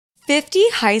50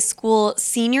 high school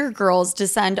senior girls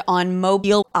descend on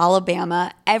Mobile,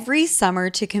 Alabama every summer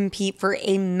to compete for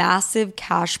a massive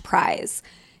cash prize.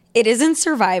 It isn't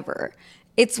Survivor.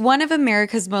 It's one of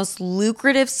America's most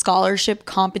lucrative scholarship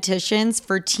competitions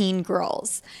for teen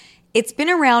girls. It's been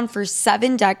around for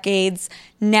 7 decades.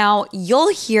 Now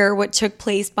you'll hear what took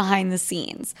place behind the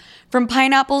scenes. From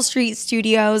Pineapple Street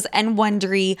Studios and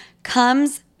Wondery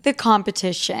comes the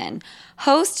competition.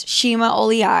 Host Shima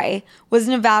Oliai was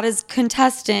Nevada's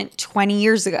contestant 20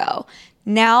 years ago.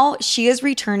 Now she is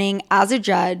returning as a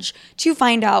judge to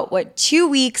find out what 2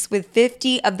 weeks with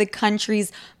 50 of the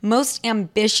country's most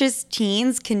ambitious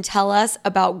teens can tell us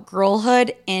about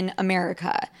girlhood in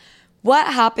America.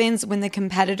 What happens when the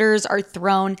competitors are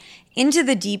thrown into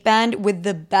the deep end with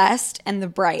the best and the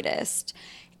brightest?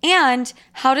 And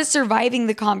how does surviving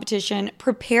the competition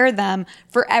prepare them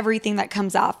for everything that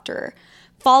comes after?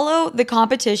 Follow the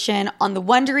competition on the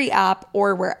Wondery app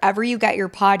or wherever you get your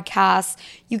podcasts.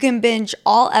 You can binge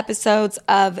all episodes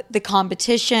of the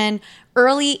competition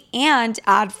early and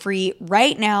ad-free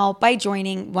right now by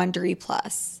joining Wondery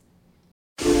Plus.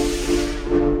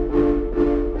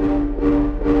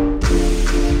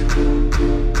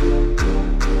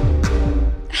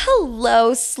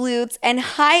 Hello, sleuths, and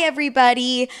hi,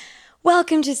 everybody.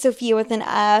 Welcome to Sophia with an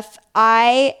F.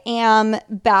 I am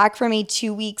back from a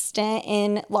 2-week stint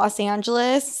in Los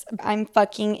Angeles. I'm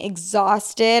fucking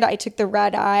exhausted. I took the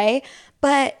red eye,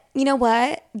 but you know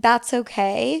what? That's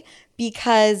okay,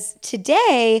 because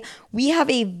today we have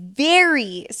a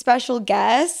very special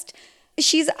guest.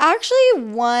 She's actually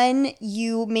one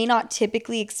you may not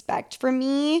typically expect from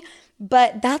me,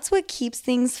 but that's what keeps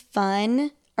things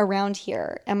fun around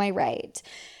here. Am I right?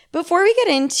 Before we get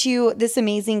into this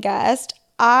amazing guest,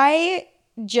 I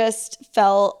just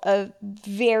felt a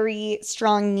very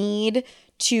strong need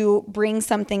to bring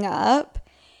something up,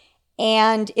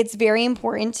 and it's very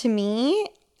important to me,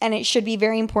 and it should be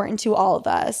very important to all of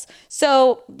us.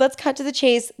 So let's cut to the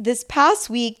chase. This past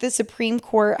week, the Supreme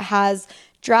Court has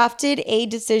drafted a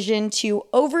decision to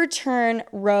overturn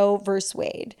Roe versus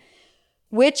Wade,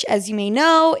 which, as you may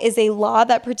know, is a law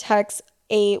that protects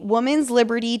a woman's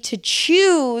liberty to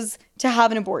choose to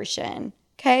have an abortion,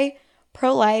 okay?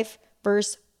 Pro-life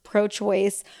versus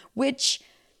pro-choice, which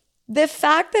the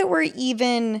fact that we're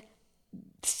even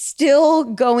still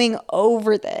going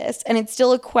over this and it's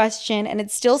still a question and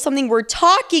it's still something we're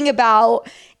talking about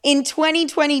in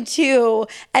 2022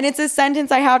 and it's a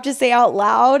sentence I have to say out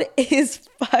loud is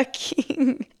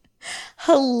fucking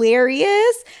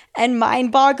hilarious and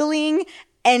mind-boggling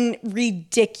and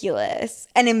ridiculous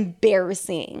and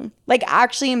embarrassing, like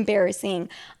actually embarrassing.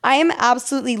 I am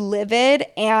absolutely livid,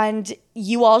 and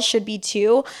you all should be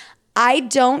too. I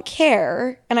don't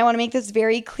care, and I want to make this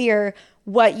very clear,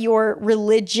 what your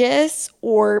religious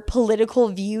or political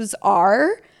views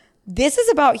are. This is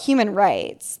about human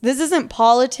rights. This isn't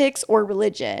politics or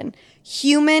religion.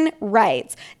 Human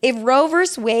rights. If Roe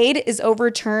versus Wade is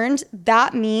overturned,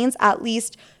 that means at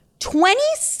least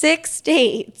 26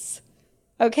 states.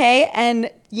 Okay, and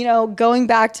you know, going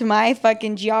back to my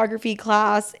fucking geography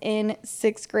class in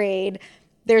 6th grade,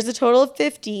 there's a total of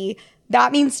 50.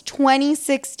 That means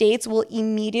 26 states will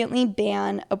immediately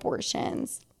ban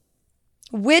abortions,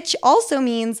 which also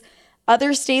means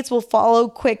other states will follow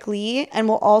quickly and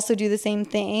will also do the same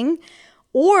thing.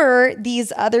 Or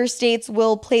these other states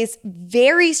will place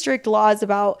very strict laws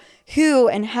about who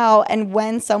and how and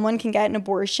when someone can get an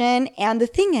abortion. And the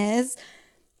thing is,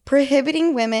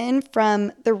 prohibiting women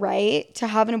from the right to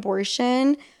have an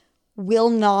abortion will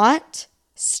not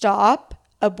stop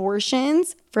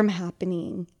abortions from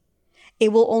happening.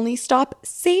 It will only stop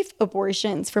safe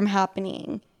abortions from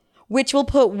happening, which will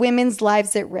put women's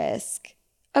lives at risk.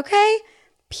 Okay?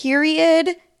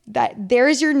 Period.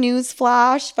 There's your news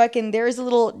flash. Fucking there's a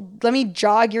little, let me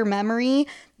jog your memory.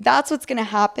 That's what's going to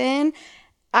happen.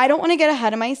 I don't want to get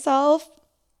ahead of myself,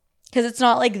 because it's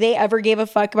not like they ever gave a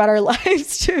fuck about our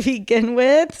lives to begin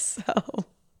with. So,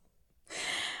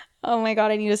 oh my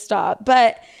God, I need to stop.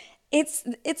 But it's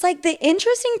like the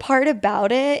interesting part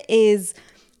about it is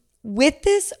with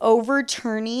this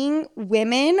overturning,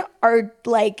 women are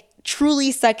like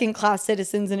truly second-class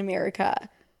citizens in America.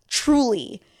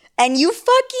 Truly. And you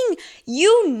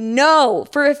know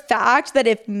for a fact that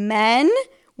if men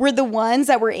were the ones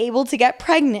that were able to get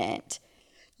pregnant,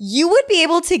 you would be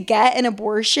able to get an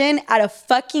abortion at a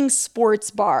fucking sports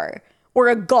bar or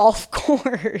a golf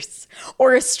course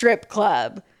or a strip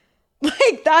club.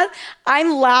 Like that,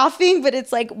 I'm laughing, but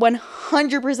it's like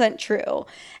 100% true.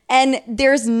 And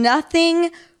there's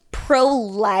nothing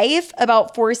pro-life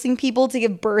about forcing people to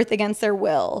give birth against their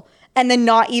will and then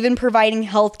not even providing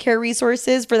healthcare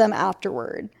resources for them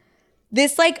afterward.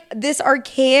 This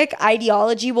archaic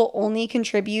ideology will only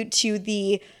contribute to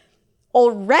the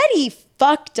already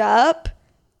fucked up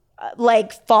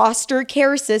foster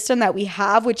care system that we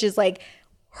have, which is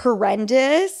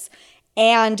horrendous,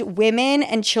 and women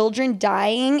and children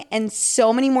dying and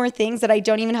so many more things that I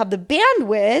don't even have the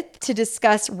bandwidth to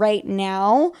discuss right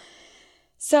now.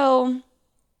 So I'm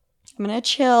going to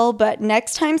chill, but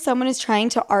next time someone is trying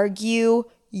to argue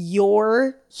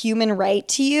your human right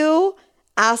to you,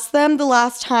 ask them the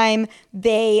last time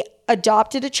they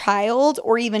adopted a child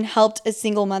or even helped a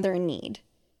single mother in need,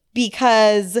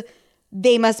 because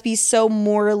they must be so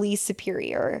morally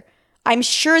superior. I'm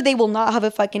sure they will not have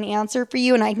a fucking answer for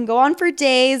you, and I can go on for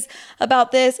days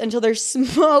about this until there's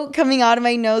smoke coming out of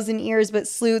my nose and ears. But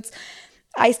Sloots,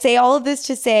 I say all of this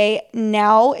to say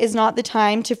now is not the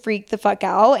time to freak the fuck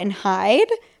out and hide,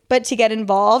 but to get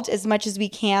involved as much as we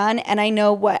can. And I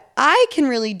know what I can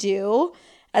really do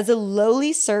as a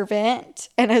lowly servant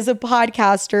and as a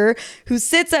podcaster who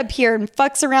sits up here and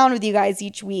fucks around with you guys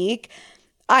each week.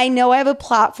 I know I have a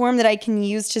platform that I can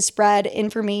use to spread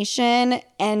information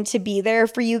and to be there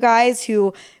for you guys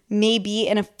who may be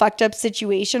in a fucked up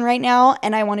situation right now,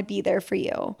 and I want to be there for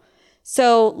you.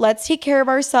 So let's take care of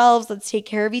ourselves. Let's take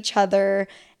care of each other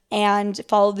and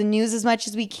follow the news as much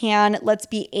as we can. Let's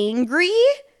be angry,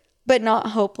 but not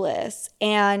hopeless.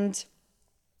 And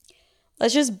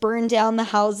let's just burn down the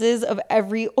houses of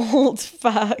every old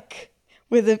fuck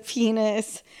with a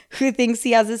penis who thinks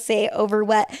he has a say over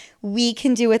what we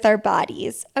can do with our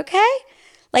bodies, okay?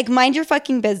 Mind your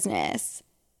fucking business.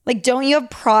 Don't you have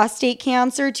prostate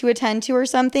cancer to attend to or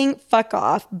something? Fuck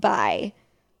off. Bye.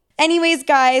 Anyways,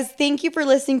 guys, thank you for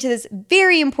listening to this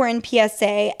very important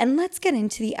PSA, and let's get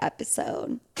into the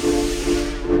episode.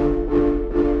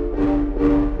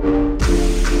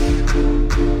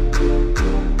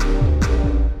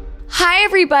 Hi,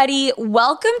 everybody.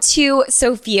 Welcome to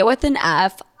Sophia with an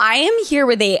F. I am here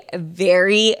with a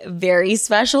very, very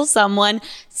special someone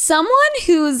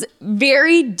who's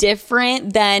very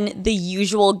different than the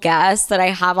usual guests that I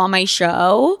have on my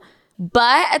show,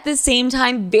 but at the same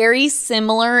time, very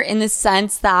similar in the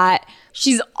sense that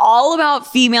she's all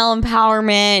about female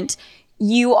empowerment.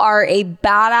 You are a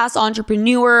badass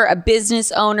entrepreneur, a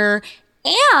business owner,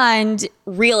 and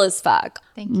real as fuck.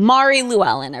 Thank you. Mari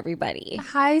Llewellyn, everybody.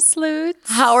 Hi, Sloots.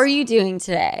 How are you doing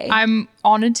today? I'm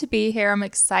honored to be here. I'm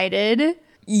excited.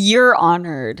 You're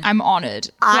honored. I'm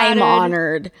honored. I'm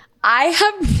honored. I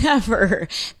have never.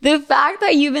 The fact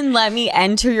that you even let me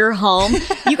enter your home.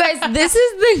 You guys, this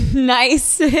is the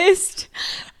nicest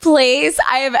place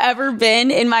I have ever been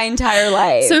in my entire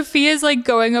life. Sophia's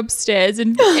going upstairs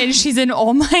and she's in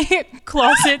all my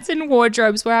closets and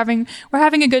wardrobes. We're having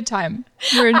a good time.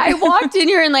 I walked in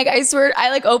here and I swear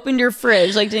I opened your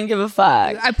fridge, didn't give a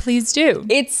fuck. Please do.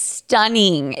 It's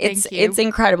stunning. Thank you. It's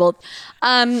incredible.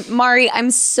 Mari,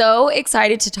 I'm so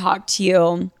excited to talk to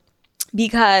you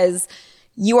because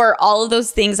you are all of those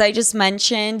things I just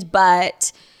mentioned,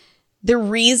 but the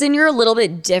reason you're a little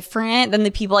bit different than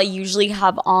the people I usually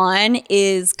have on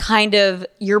is kind of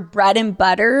your bread and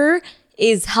butter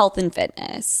is health and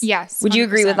fitness. Yes. Would 100%. you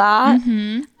agree with that?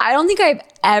 Mm-hmm. I don't think I've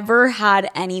ever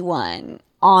had anyone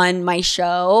on my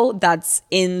show that's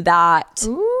in that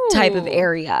type of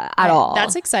area at all.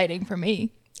 That's exciting for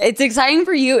me. It's exciting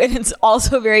for you, and it's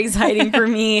also very exciting for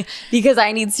me because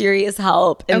I need serious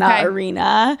help in that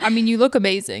arena. I mean, you look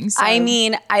amazing. So. I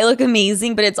mean, I look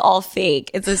amazing, but it's all fake.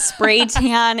 It's a spray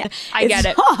tan. I get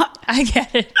it. I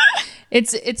get it.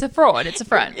 It's a fraud. It's a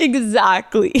front.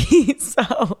 Exactly.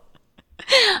 So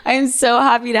I'm so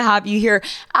happy to have you here.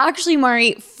 Actually,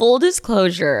 Mari, full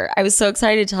disclosure, I was so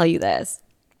excited to tell you this.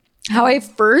 How I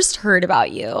first heard about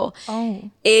you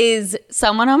is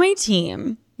someone on my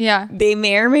team. Yeah. They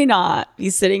may or may not be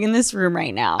sitting in this room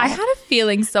right now. I had a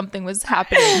feeling something was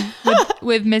happening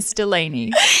with Miss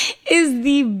Delaney. Is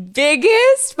the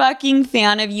biggest fucking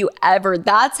fan of you ever.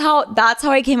 That's how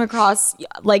I came across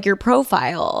your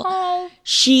profile. Oh,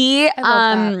 She I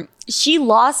love that. She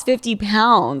lost 50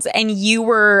 pounds and you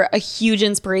were a huge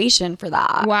inspiration for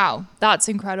that. Wow, that's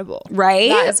incredible. Right?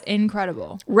 That is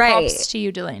incredible. Right. Props to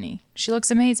you, Delaney. She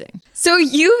looks amazing. So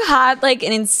you've had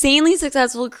an insanely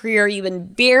successful career. You've been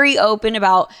very open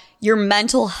about your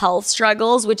mental health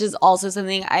struggles, which is also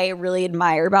something I really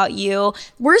admire about you.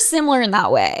 We're similar in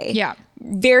that way. Yeah.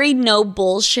 Very no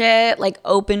bullshit,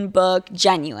 open book,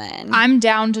 genuine. I'm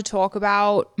down to talk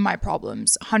about my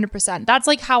problems, 100%. That's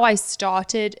how I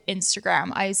started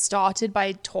Instagram. I started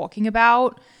by talking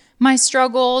about my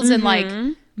struggles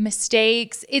and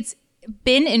mistakes. It's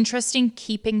been interesting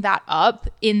keeping that up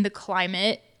in the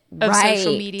climate of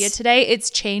social media today. It's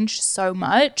changed so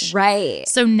much. Right.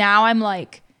 So now I'm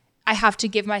I I have to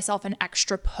give myself an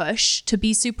extra push to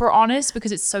be super honest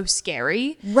because it's so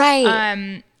scary.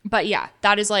 Right. But yeah,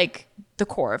 that is like the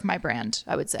core of my brand,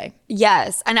 I would say.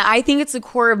 Yes. And I think it's the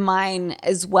core of mine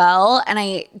as well. And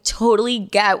I totally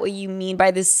get what you mean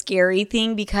by this scary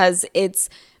thing, because it's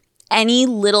any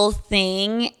little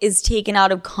thing is taken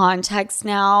out of context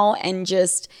now, and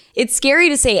just, it's scary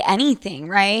to say anything,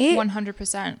 right?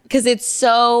 100%. Because it's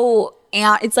so,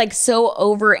 it's like so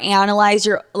overanalyzed.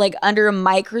 You're like under a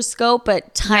microscope,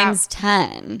 but times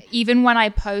 10. Even when I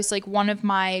post, like, one of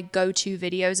my go-to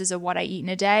videos is a what I eat in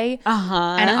a day.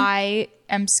 And I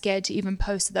am scared to even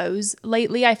post those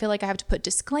lately. I feel like I have to put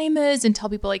disclaimers and tell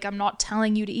people, like, I'm not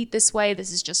telling you to eat this way.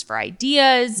 This is just for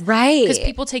ideas. Right. Because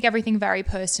people take everything very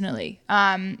personally.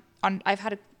 I've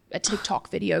had a TikTok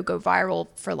video go viral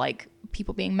for, like,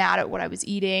 people being mad at what I was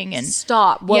eating. And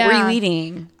stop. What were you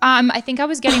eating? I think I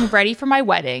was getting ready for my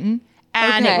wedding,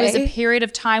 and it was a period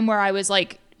of time where I was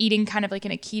like eating kind of like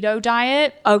in a keto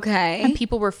diet. Okay. And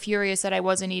people were furious that I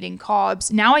wasn't eating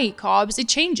carbs. Now I eat carbs. It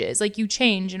changes. Like, you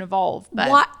change and evolve.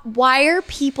 But why are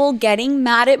people getting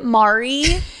mad at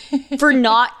Mari for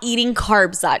not eating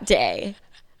carbs that day?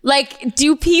 Like,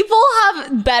 do people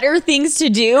have better things to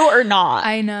do or not?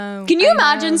 I know. Can you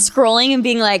imagine scrolling and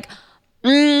being like,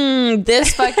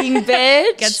 this fucking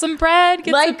bitch? Get some bread.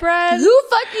 Get some bread. Who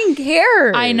fucking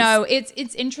cares? I know.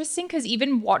 It's interesting because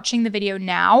even watching the video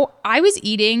now, I was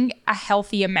eating a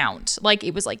healthy amount. Like,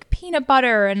 it was like peanut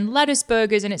butter and lettuce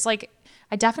burgers, and it's like,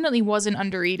 I definitely wasn't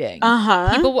under eating.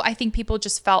 I think people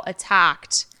just felt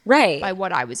attacked by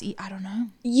what I was eating. I don't know.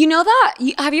 You know that?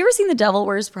 Have you ever seen The Devil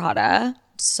Wears Prada?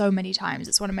 So many times.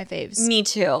 It's one of my faves. Me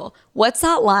too. What's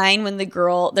that line when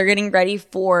they're getting ready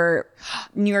for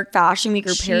New York Fashion Week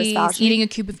or Paris Fashion Week? Eating a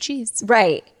cube of cheese.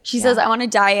 Right. She says, I want to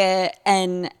diet,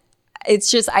 and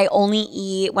it's just, I only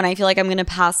eat when I feel like I'm going to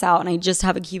pass out, and I just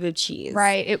have a cube of cheese.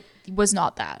 Right. It was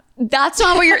not that. That's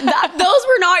not what those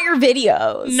were not your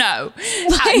videos. No.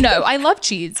 No, I love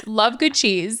cheese. Love good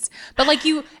cheese. But like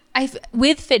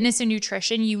with fitness and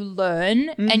nutrition, you learn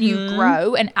and you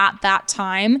grow. And at that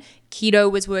time,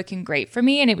 keto was working great for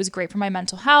me, and it was great for my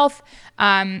mental health.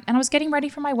 And I was getting ready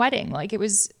for my wedding. Like, it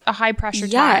was a high pressure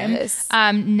time.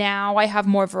 Now I have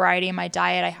more variety in my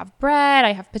diet. I have bread,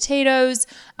 I have potatoes.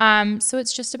 So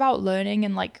it's just about learning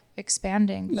and like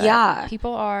expanding. But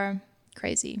people are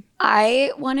crazy.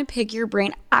 I want to pick your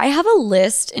brain. I have a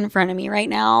list in front of me right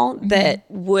now that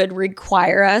would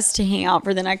require us to hang out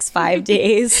for the next 5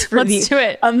 days for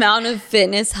the amount of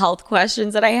fitness health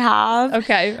questions that I have.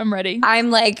 Okay, I'm ready.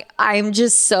 I'm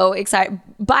just so excited.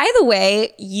 By the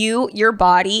way, your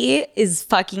body is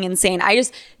fucking insane.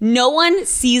 No one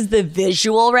sees the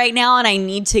visual right now, and I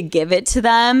need to give it to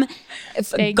them.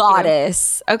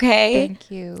 Goddess. You. Okay? Thank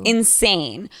you.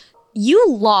 Insane. You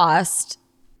lost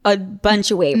a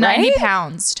bunch of weight, right? 90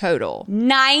 pounds total.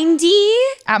 90?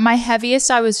 At my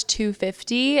heaviest, I was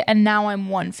 250, and now I'm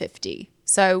 150.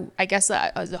 So I guess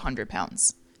that was 100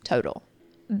 pounds total.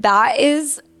 That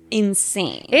is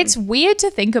insane. It's weird to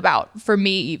think about for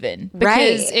me, even,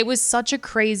 because it was such a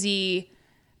crazy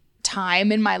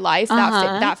time in my life,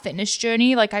 that fitness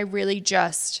journey. Like, I really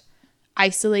just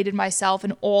isolated myself,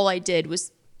 and all I did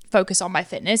was focus on my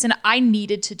fitness, and I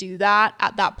needed to do that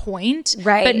at that point.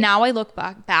 Right. But now I look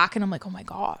back and I'm like, oh my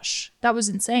gosh, that was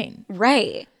insane.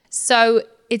 Right. So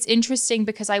it's interesting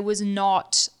because I was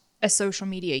not a social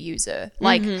media user.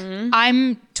 Like,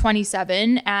 I'm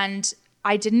 27 and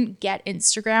I didn't get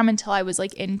Instagram until I was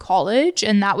like in college,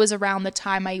 and that was around the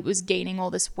time I was gaining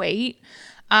all this weight.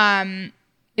 It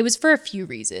was for a few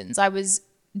reasons. I was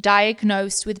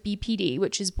diagnosed with BPD,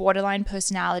 which is borderline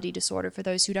personality disorder, for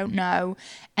those who don't know,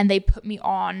 and they put me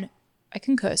on, I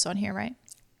can curse on here, right?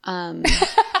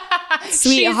 Sweetheart.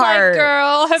 She's like,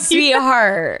 girl,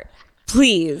 sweetheart,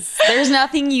 please, there's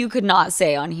nothing you could not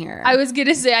say on here. I was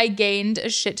gonna say I gained a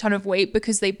shit ton of weight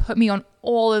because they put me on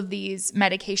all of these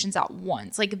medications at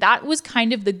once. Like, that was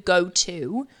kind of the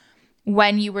go-to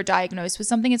when you were diagnosed with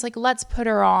something. It's like, let's put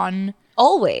her on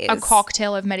always a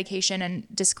cocktail of medication. And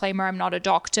disclaimer, I'm not a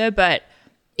doctor, but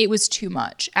it was too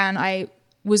much. And I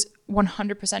was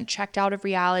 100% checked out of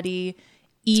reality,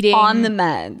 eating on the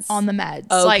meds.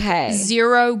 Okay. Like,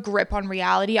 zero grip on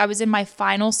reality. I was in my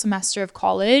final semester of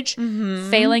college,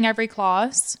 failing every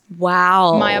class.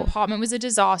 Wow. My apartment was a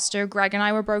disaster. Greg and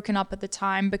I were broken up at the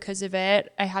time because of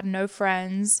it. I had no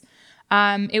friends.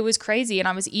 It was crazy. And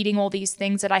I was eating all these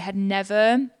things that I had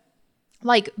never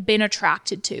like been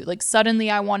attracted to. Like, suddenly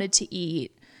I wanted to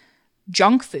eat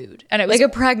junk food, and it was like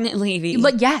a pregnant lady.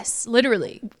 Like, yes,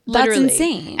 literally. That's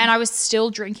insane. And I was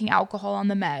still drinking alcohol on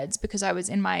the meds because I was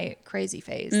in my crazy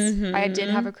phase. I did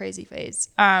have a crazy phase.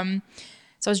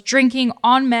 So I was drinking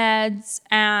on meds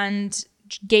and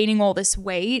gaining all this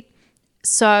weight.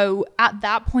 So at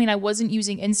that point, I wasn't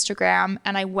using Instagram,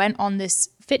 and I went on this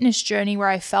fitness journey where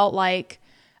I felt like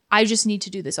I just need to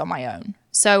do this on my own.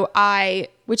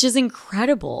 Which is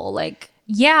incredible. Like,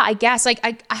 yeah, I guess like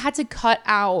I had to cut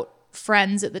out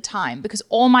friends at the time because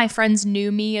all my friends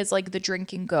knew me as like the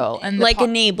drinking girl and like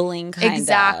enabling kind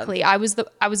exactly. I was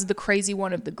the crazy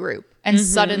one of the group, and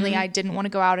suddenly I didn't want to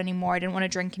go out anymore. I didn't want to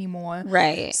drink anymore.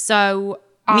 Right. So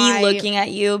me looking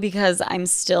at you because I'm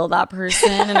still that person,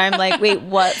 and I'm like, wait,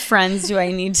 what friends do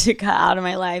I need to cut out of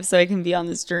my life so I can be on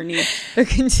this journey? But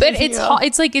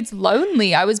it's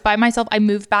lonely. I was by myself. I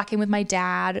moved back in with my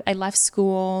dad. I left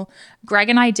school. Greg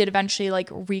and I did eventually like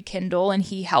rekindle, and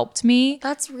he helped me.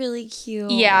 That's really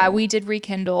cute. Yeah, we did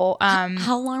rekindle.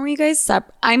 How long were you guys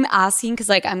separate? I'm asking because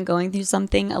like I'm going through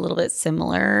something a little bit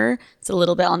similar. It's a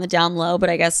little bit on the down low, but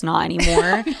I guess not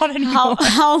anymore. Not anymore.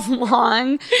 How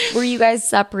long were you guys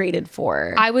separated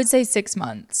for? I would say 6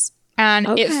 months, and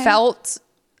it felt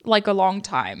like a long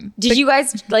time. Did you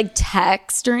guys like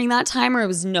text during that time, or it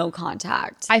was no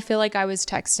contact? I feel like I was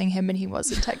texting him and he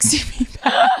wasn't texting me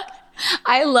back.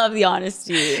 I love the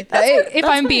honesty. If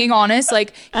I'm being honest,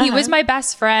 like he was my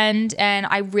best friend, and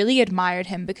I really admired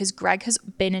him because Greg has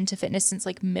been into fitness since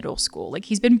like middle school. Like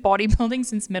he's been bodybuilding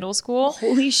since middle school.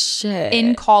 Holy shit.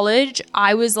 In college,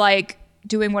 I was like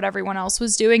doing what everyone else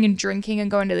was doing and drinking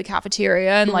and going to the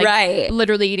cafeteria and like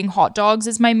literally eating hot dogs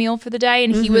as my meal for the day.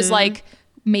 And he was like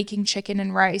making chicken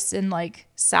and rice and like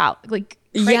salad, like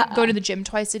go to the gym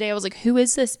twice a day. I was like, who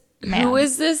is this man? Who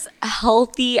is this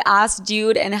healthy ass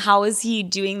dude, and how is he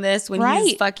doing this when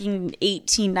he's fucking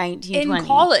 18, 19, 20? In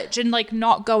college and like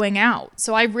not going out.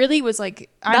 So I really was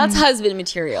like, that's husband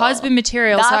material. That's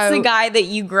the guy that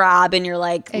you grab and you're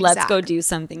like, let's go do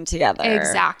something together.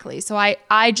 Exactly. So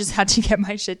I just had to get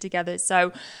my shit together.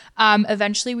 So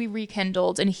eventually we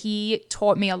rekindled, and he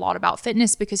taught me a lot about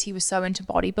fitness because he was so into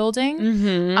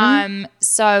bodybuilding.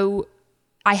 So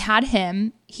I had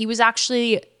him. He was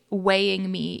actually weighing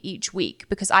me each week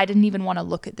because I didn't even want to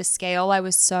look at the scale. I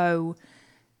was so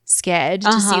scared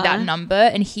to see that number,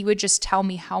 and he would just tell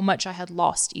me how much I had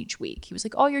lost each week. He was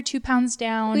like, oh, you're 2 pounds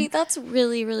down. Wait, that's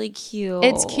really, really cute.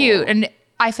 It's cute. And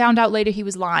I found out later he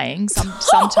was lying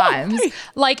sometimes.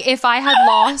 Like if I had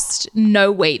lost no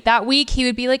weight that week, he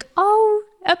would be like, oh,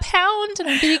 a pound. And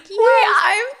I'd be like, yes. Wait,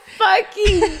 I'm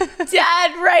fucking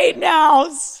dead right now.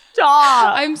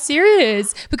 Stop. I'm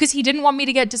serious, because he didn't want me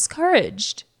to get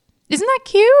discouraged. Isn't that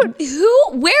cute?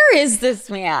 Where is this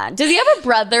man? Does he have a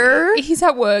brother? He's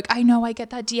at work. I know, I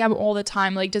get that DM all the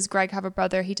time. Like, does Greg have a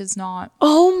brother? He does not.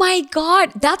 Oh my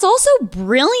God. That's also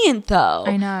brilliant though.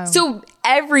 I know. So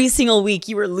every single week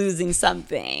you were losing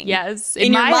something. Yes.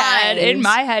 In my head.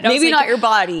 Maybe not your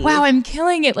body. Wow, I'm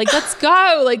killing it. Like, let's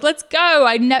go. Like, let's go.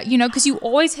 I know, because you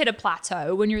always hit a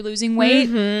plateau when you're losing weight.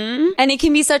 And it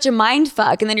can be such a mind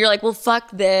fuck. And then you're like, well,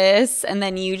 fuck this. And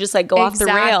then you just like go off the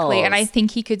rails. Exactly. And I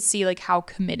think he could see like how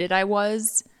committed I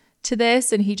was to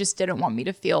this, and he just didn't want me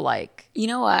to feel like, you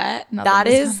know what, that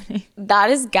is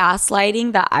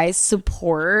gaslighting that I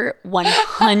support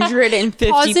 150.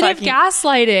 Positive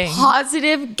gaslighting.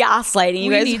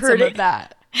 You guys heard it.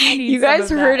 That you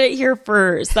guys heard it here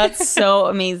first. That's so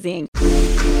amazing.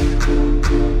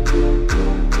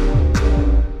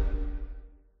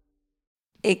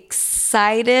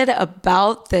 Excited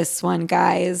about this one,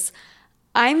 guys.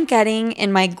 I'm getting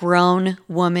in my grown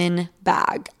woman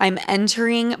bag. I'm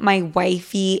entering my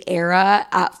wifey era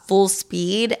at full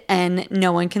speed, and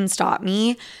no one can stop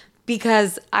me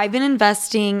because I've been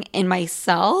investing in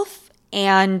myself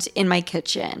and in my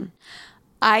kitchen.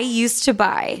 I used to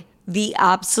buy the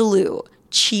absolute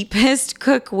cheapest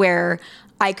cookware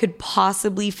I could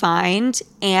possibly find,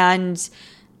 and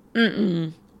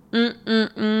not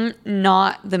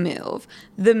the move.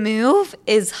 The move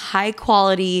is high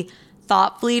quality,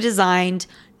 thoughtfully designed,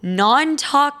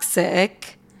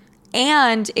 non-toxic,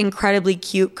 and incredibly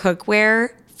cute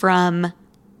cookware from,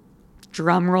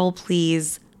 drumroll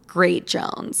please, Great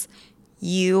Jones.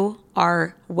 You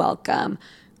are welcome.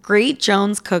 Great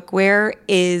Jones cookware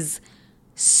is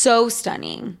so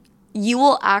stunning. You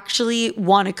will actually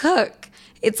want to cook.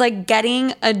 It's like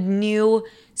getting a new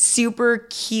super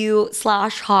cute /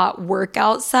 hot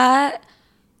workout set.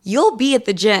 You'll be at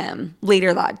the gym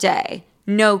later that day.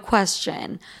 No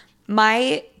question.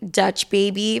 My Dutch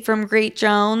baby from Great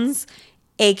Jones,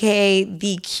 aka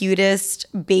the cutest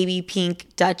baby pink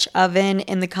Dutch oven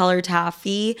in the color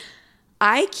taffy,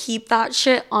 I keep that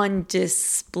shit on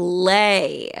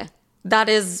display. That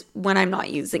is when I'm not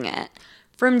using it.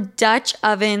 From Dutch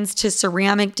ovens to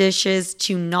ceramic dishes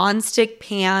to nonstick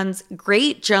pans,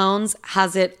 Great Jones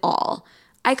has it all.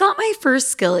 I got my first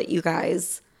skillet, you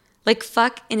guys. Like,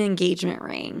 fuck an engagement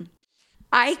ring.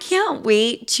 I can't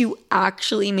wait to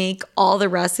actually make all the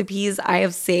recipes I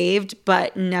have saved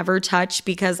but never touched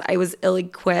because I was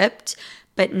ill-equipped.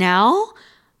 But now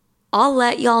I'll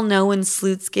let y'all know when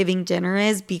Sleuthsgiving dinner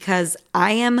is because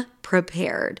I am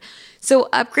prepared. So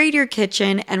upgrade your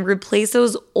kitchen and replace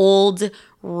those old,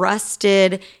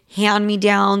 rusted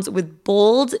hand-me-downs with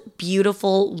bold,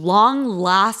 beautiful,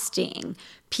 long-lasting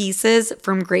pieces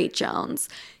from Great Jones.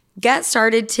 Get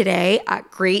started today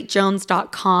at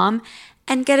greatjones.com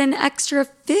and get an extra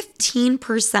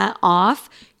 15% off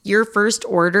your first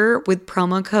order with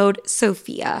promo code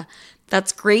SOPHIA.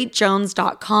 That's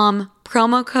greatjones.com,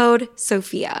 promo code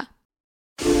SOPHIA.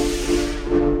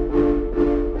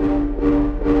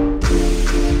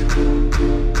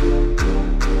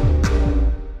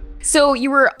 So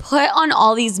you were put on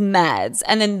all these meds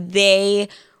and then they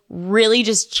really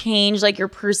just changed like your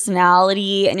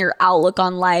personality and your outlook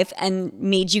on life and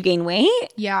made you gain weight?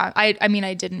 Yeah. I mean,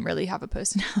 I didn't really have a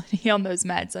personality on those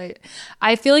meds.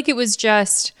 I feel like it was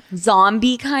just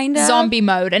zombie kind of? Zombie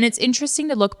mode. And it's interesting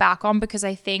to look back on because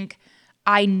I think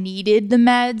I needed the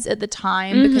meds at the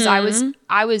time because I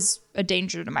was a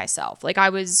danger to myself. Like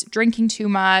I was drinking too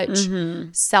much,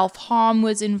 self-harm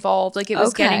was involved. Like it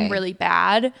was getting really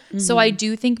bad. So I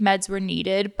do think meds were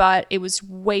needed, but it was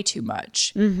way too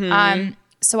much.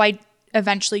 So I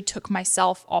eventually took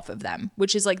myself off of them,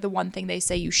 which is like the one thing they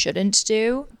say you shouldn't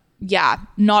do. Yeah,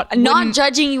 not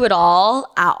judging you at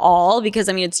all, because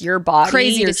I mean it's your body,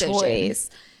 crazy your decision. choice.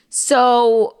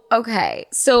 So, okay.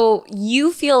 So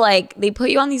you feel like they put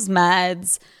you on these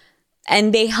meds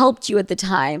and they helped you at the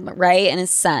time, right? In a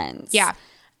sense. Yeah.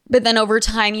 But then over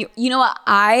time, you know what?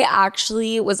 I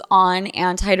actually was on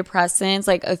antidepressants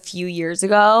like a few years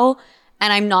ago.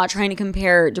 And I'm not trying to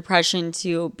compare depression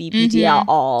to BPD at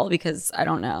all because I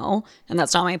don't know. And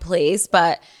that's not my place.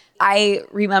 But I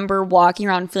remember walking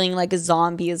around feeling like a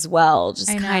zombie as well.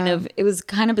 Just kind of, it was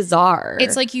kind of bizarre.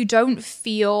 It's like you don't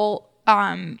feel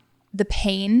the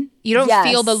pain. You don't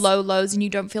feel the low lows and you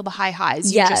don't feel the high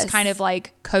highs. You just kind of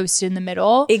like coast in the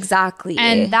middle. Exactly.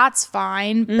 And that's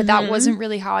fine. But that wasn't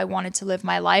really how I wanted to live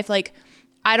my life. Like,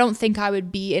 I don't think I would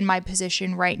be in my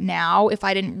position right now if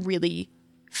I didn't really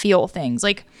feel things.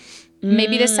 Like,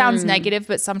 maybe this sounds negative,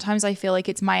 but sometimes I feel like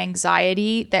it's my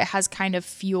anxiety that has kind of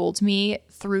fueled me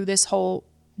through this whole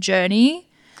journey.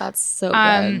 That's so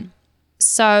good.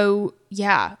 So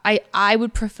yeah, I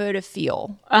would prefer to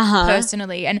feel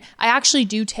personally. And I actually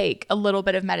do take a little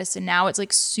bit of medicine now. It's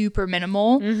like super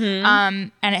minimal.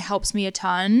 And it helps me a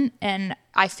ton and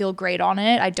I feel great on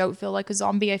it. I don't feel like a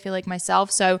zombie. I feel like myself.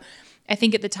 So I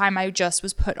think at the time I just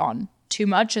was put on too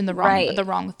much and the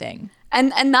wrong thing.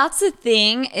 And that's the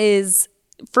thing is,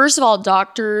 first of all,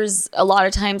 doctors a lot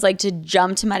of times like to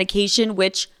jump to medication,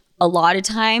 which a lot of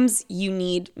times you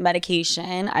need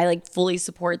medication. I like fully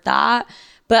support that.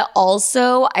 But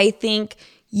also I think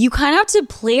you kind of have to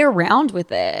play around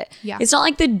with it. Yeah. It's not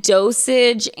like the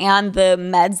dosage and the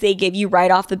meds they give you right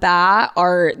off the bat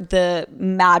are the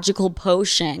magical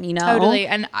potion, you know? Totally.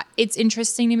 And it's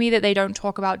interesting to me that they don't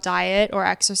talk about diet or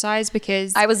exercise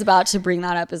because I was about to bring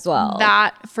that up as well.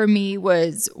 That for me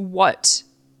was what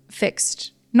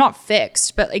not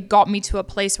fixed, but it got me to a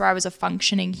place where I was a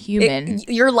functioning human.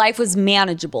 Your life was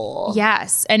manageable.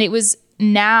 Yes. And it was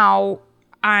now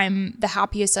I'm the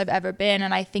happiest I've ever been.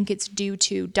 And I think it's due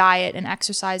to diet and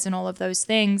exercise and all of those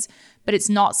things. But it's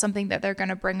not something that they're going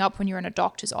to bring up when you're in a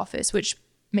doctor's office, which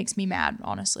makes me mad,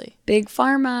 honestly. Big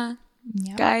pharma.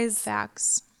 Yep. Guys.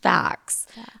 Facts.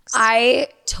 I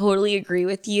totally agree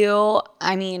with you.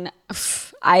 I mean,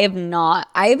 I have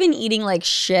been eating like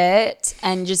shit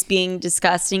and just being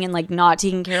disgusting and like not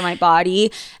taking care of my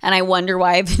body. And I wonder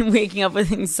why I've been waking up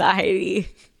with anxiety.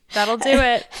 That'll do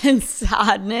it. And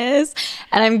sadness.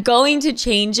 And I'm going to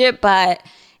change it, but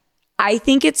I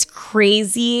think it's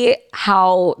crazy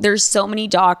how there's so many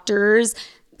doctors.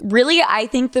 Really, I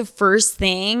think the first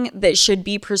thing that should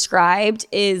be prescribed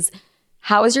is,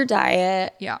 how is your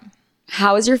diet? Yeah.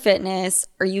 How is your fitness?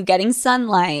 Are you getting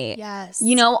sunlight? Yes.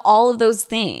 You know, all of those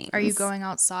things. Are you going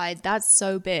outside? That's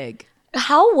so big.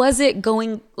 How was it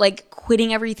going, like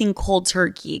quitting everything cold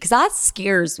turkey? Because that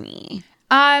scares me.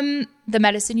 The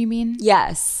medicine, you mean?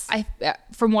 Yes.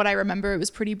 From what I remember, it was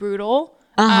pretty brutal.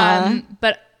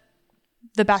 But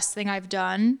the best thing I've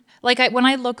done, like when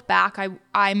I look back,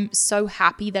 I'm so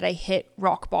happy that I hit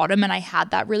rock bottom and I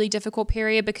had that really difficult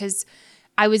period because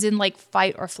I was in like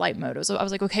fight or flight mode. So I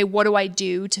was like, okay, what do I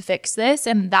do to fix this?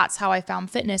 And that's how I found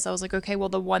fitness. I was like, okay, well,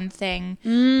 the one thing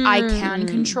I can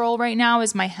control right now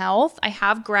is my health. I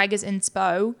have Greg as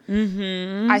inspo.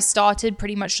 I started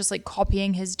pretty much just like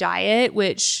copying his diet,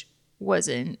 which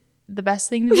wasn't the best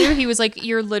thing to do. He was like,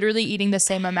 you're literally eating the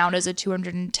same amount as a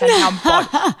 210-pound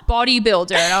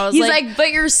bodybuilder. And I was He's like,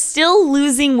 but you're still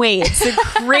losing weight. It's the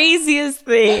craziest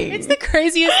thing. It's the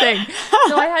craziest thing.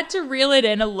 So I had to reel it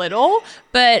in a little,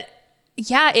 but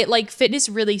yeah, it like fitness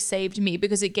really saved me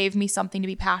because it gave me something to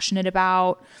be passionate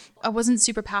about. I wasn't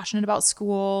super passionate about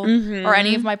school or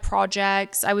any of my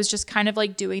projects. I was just kind of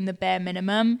like doing the bare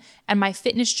minimum. And my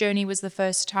fitness journey was the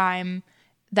first time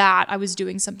that I was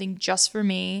doing something just for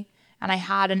me. And I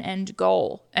had an end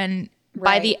goal. And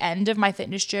by the end of my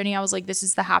fitness journey, I was like, this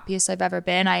is the happiest I've ever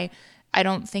been. I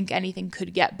don't think anything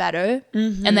could get better.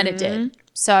 And then it did.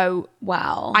 So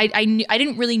wow. I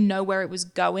didn't really know where it was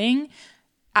going.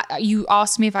 You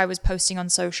asked me if I was posting on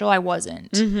social. I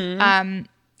wasn't.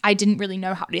 I didn't really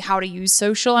know how to use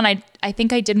social. And I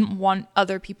think I didn't want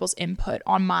other people's input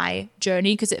on my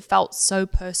journey because it felt so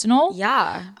personal.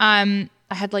 Yeah.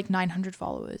 I had like 900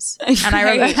 followers. And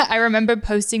I remember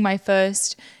posting my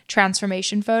first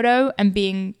transformation photo and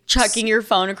being chucking your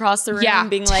phone across the room,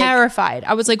 being like terrified.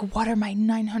 I was like, what are my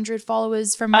 900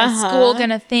 followers from my school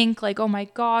gonna think? Like, oh my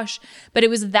gosh. But it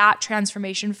was that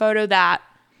transformation photo that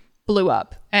blew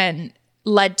up and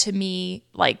led to me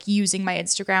like using my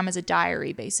Instagram as a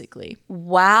diary, basically.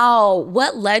 Wow.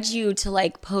 What led you to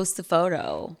like post the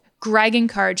photo? Greg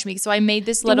encouraged me. So I made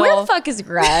this little... Where the fuck is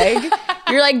Greg?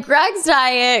 You're like, Greg's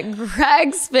diet,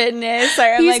 Greg's fitness.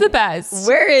 He's the best.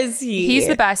 Where is he? He's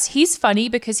the best. He's funny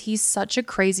because he's such a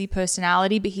crazy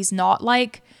personality, but he's not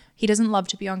like... He doesn't love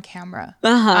to be on camera.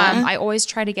 I always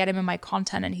try to get him in my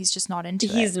content and he's just not into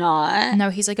it. He's not?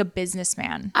 No, he's like a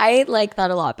businessman. I like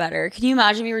that a lot better. Can you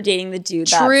imagine we were dating the dude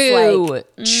that's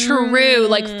True.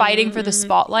 Like fighting for the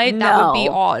spotlight. That would be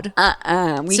odd.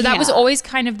 So that was always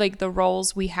kind of like the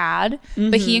roles we had.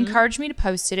 But he encouraged me to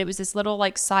post it. It was this little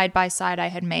like side by side I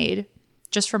had made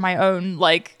just for my own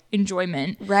like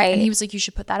enjoyment. Right. And he was like, you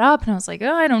should put that up. And I was like,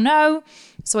 oh, I don't know.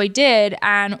 So I did.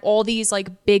 And all these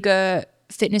like bigger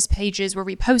fitness pages were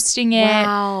reposting it.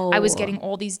 Wow. I was getting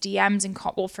all these DMs and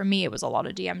well, for me, it was a lot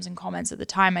of DMs and comments at the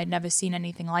time. I'd never seen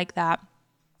anything like that.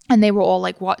 And they were all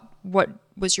like, what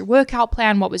was your workout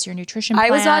plan? What was your nutrition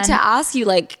plan? I was about to ask you,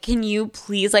 like, can you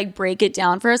please like break it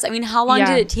down for us? I mean, how long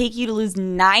did it take you to lose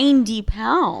 90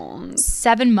 pounds?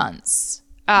 7 months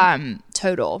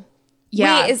total.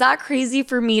 Yeah. Wait, is that crazy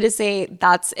for me to say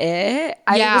that's it?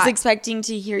 I was expecting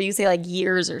to hear you say like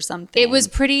years or something. It was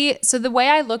pretty, so the way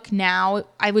I look now,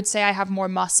 I would say I have more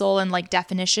muscle and like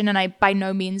definition, and I by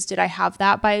no means did I have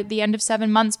that by the end of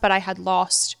 7 months, but I had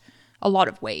lost a lot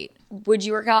of weight. Would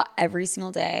you work out every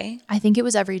single day? I think it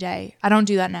was every day. I don't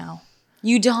do that now.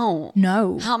 You don't?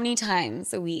 No. How many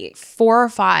times a week? 4 or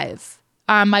 5.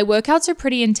 My workouts are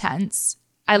pretty intense.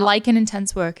 I like an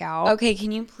intense workout. Okay,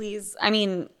 can you please, I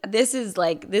mean, this is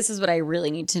what I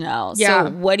really need to know. Yeah.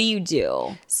 So what do you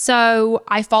do? So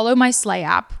I follow my Slay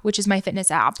app, which is my fitness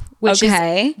app, which is,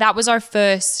 that was our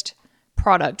first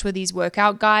product with these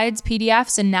workout guides,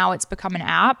 PDFs, and now it's become an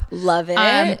app. Love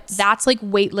it. That's like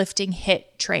weightlifting HIIT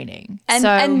training.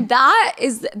 And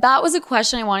that was a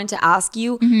question I wanted to ask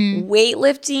you.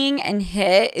 Weightlifting and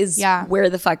HIIT is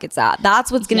where the fuck it's at.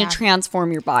 That's what's going to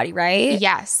transform your body, right?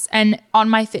 Yes. And on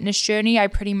my fitness journey, I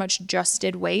pretty much just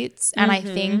did weights. And I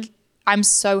think I'm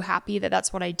so happy that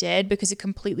that's what I did because it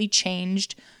completely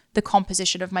changed the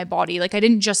composition of my body. Like I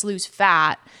didn't just lose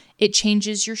fat. It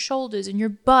changes your shoulders and your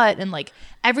butt and like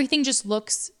everything just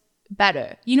looks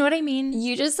better. You know what I mean?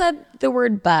 You just said the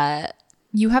word butt.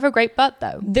 You have a great butt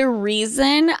though. The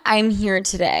reason I'm here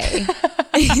today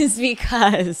is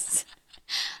because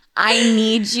I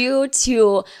need you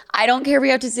to, I don't care if we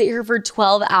have to sit here for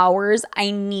 12 hours. I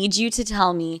need you to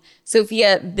tell me,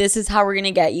 Sophia, this is how we're going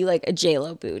to get you like a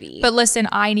JLo booty. But listen,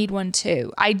 I need one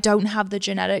too. I don't have the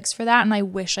genetics for that and I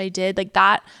wish I did. Like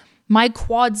that, my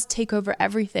quads take over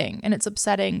everything and it's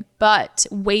upsetting, but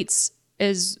weights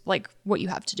is like what you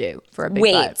have to do for a big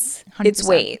weights. butt. 100%. It's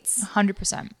weights.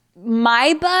 100%.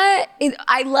 My butt,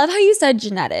 I love how you said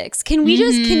genetics. Can we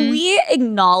can we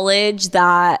acknowledge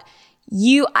that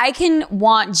I can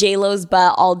want JLo's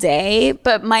butt all day,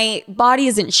 but my body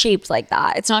isn't shaped like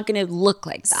that. It's not going to look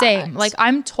like that. Same. Like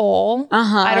I'm tall.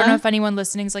 I don't know if anyone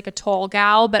listening is like a tall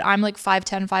gal, but I'm like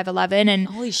 5'10", 5'11", and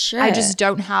holy shit, I just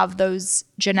don't have those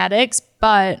genetics.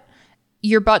 But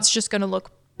your butt's just going to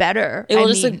look better. It will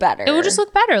just look better. It will just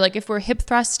look better. Like if we're hip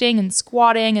thrusting and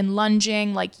squatting and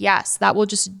lunging, like yes, that will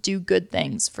just do good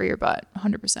things for your butt,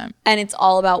 100%. And it's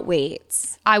all about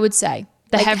weights. I would say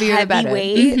the Like heavier the better.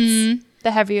 weights?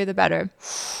 The heavier the better.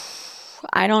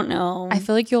 I don't know. I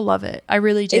feel like you'll love it. I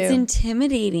really do. It's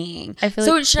intimidating. I feel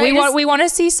like we want to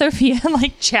see Sophia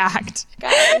like jacked.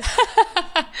 Guys.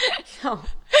 No.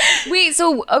 Wait,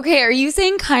 so okay, are you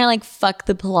saying kind of like fuck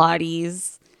the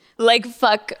Pilates? Like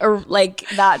fuck or like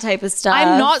that type of stuff?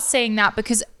 I'm not saying that,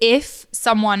 because if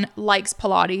someone likes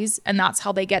Pilates and that's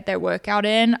how they get their workout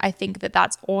in, I think that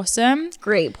that's awesome.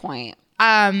 Great point.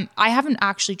 I haven't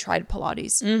actually tried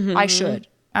Pilates. I should.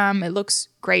 It looks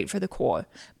great for the core.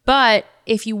 But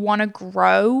if you want to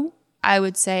grow, I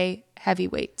would say heavy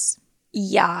weights.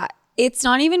 Yeah. It's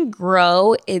not even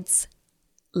grow, it's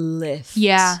lift.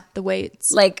 Yeah, the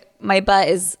weights. Like my butt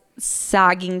is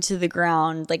sagging to the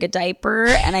ground like a diaper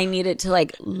and I need it to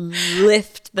like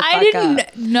lift the fuck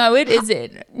up. No, it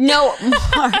isn't. No,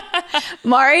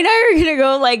 Mari and I are gonna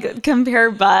go like compare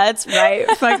butts right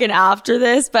fucking after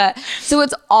this. But so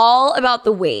it's all about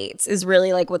the weights is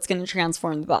really like what's gonna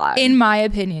transform the body. In my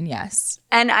opinion, yes.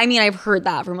 And I mean, I've heard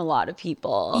that from a lot of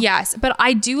people. Yes, but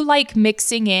I do like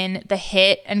mixing in the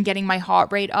HIIT and getting my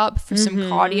heart rate up for some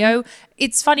cardio.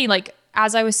 It's funny, like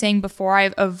as I was saying before,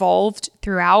 I've evolved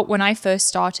throughout. When I first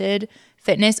started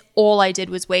fitness, all I did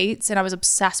was weights and I was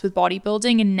obsessed with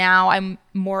bodybuilding. And now I'm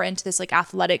more into this like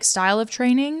athletic style of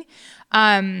training.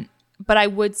 But I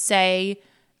would say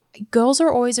girls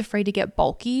are always afraid to get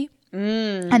bulky.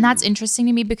 And that's interesting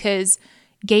to me because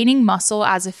gaining muscle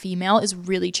as a female is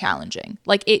really challenging.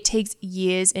 Like it takes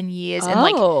years and years. And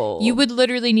like you would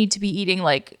literally need to be eating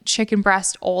like chicken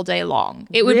breast all day long.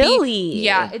 It would be,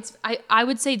 yeah, it's, I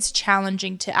would say it's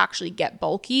challenging to actually get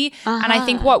bulky. And I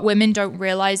think what women don't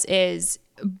realize is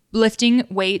lifting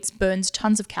weights burns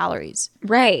tons of calories.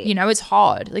 Right. You know, it's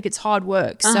hard. Like it's hard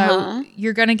work. So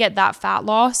you're going to get that fat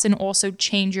loss and also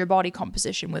change your body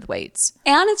composition with weights.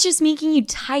 And it's just making you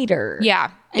tighter.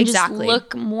 Yeah, and exactly. just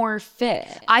look more fit.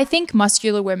 I think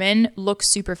muscular women look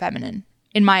super feminine,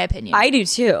 in my opinion. I do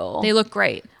too. They look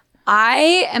great.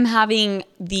 I am having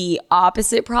the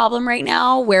opposite problem right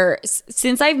now where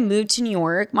since I've moved to New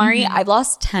York, Mari, I've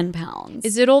lost 10 pounds.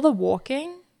 Is it all the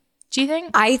walking? Do you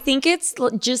think? I think it's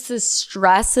just the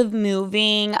stress of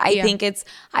moving. I think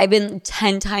I've been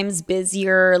 10 times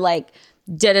busier, like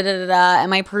da-da-da-da-da. And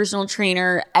my personal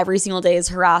trainer every single day is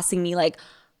harassing me like,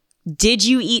 did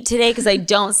you eat today? Because I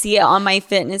don't see it on my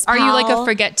fitness Are you like a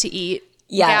forget to eat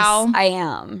gal? I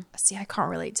am. See, I can't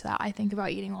relate to that. I think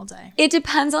about eating all day. It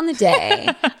depends on the day.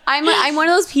 I'm one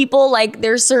of those people, like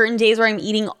there's certain days where I'm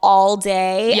eating all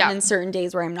day and then certain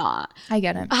days where I'm not. I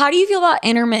get it. How do you feel about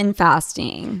intermittent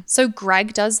fasting? So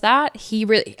Greg does that. He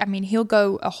really, I mean, he'll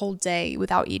go a whole day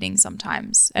without eating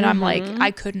sometimes. And I'm like,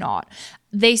 I could not.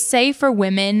 They say for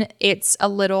women, it's a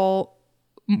little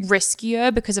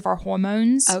riskier because of our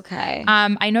hormones. Okay.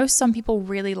 I know some people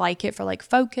really like it for like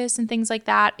focus and things like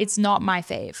that. It's not my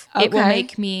fave. It will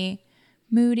make me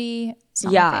moody. It's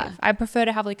not my fave. I prefer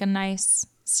to have like a nice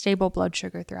stable blood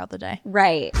sugar throughout the day.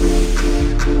 Right.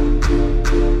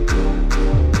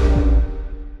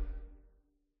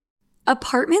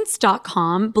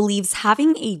 Apartments.com believes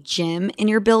having a gym in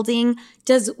your building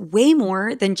does way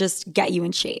more than just get you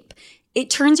in shape. It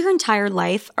turns your entire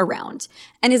life around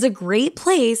and is a great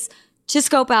place to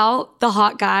scope out the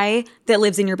hot guy that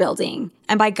lives in your building.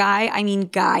 And by guy, I mean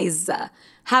guys.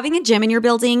 Having a gym in your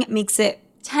building makes it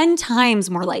 10 times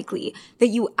more likely that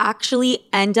you actually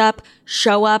end up,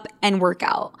 show up, and work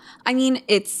out. I mean,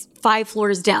 it's 5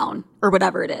 floors down or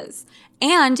whatever it is.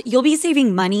 And you'll be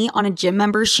saving money on a gym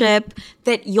membership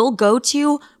that you'll go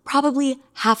to probably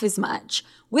half as much.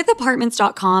 With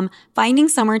Apartments.com, finding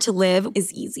somewhere to live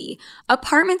is easy.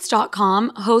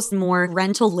 Apartments.com hosts more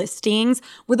rental listings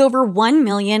with over 1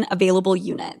 million available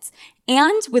units.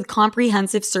 And with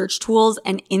comprehensive search tools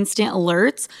and instant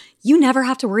alerts, you never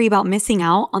have to worry about missing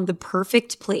out on the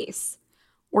perfect place.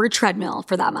 Or a treadmill,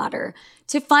 for that matter.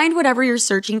 To find whatever you're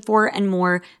searching for and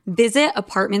more, visit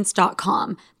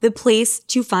Apartments.com, the place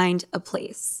to find a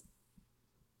place.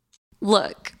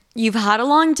 Look. You've had a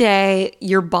long day,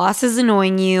 your boss is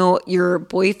annoying you, your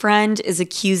boyfriend is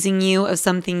accusing you of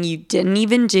something you didn't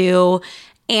even do,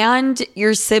 and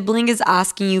your sibling is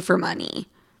asking you for money.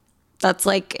 That's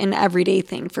like an everyday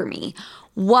thing for me.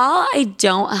 While I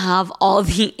don't have all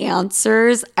the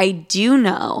answers, I do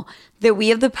know that we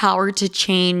have the power to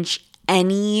change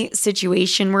any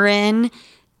situation we're in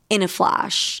a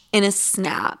flash, in a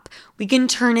snap. We can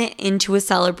turn it into a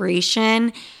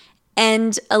celebration.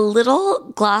 And a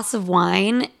little glass of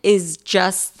wine is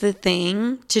just the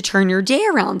thing to turn your day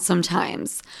around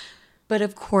sometimes. But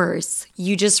of course,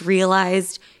 you just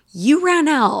realized you ran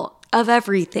out of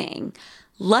everything.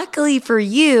 Luckily for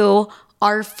you,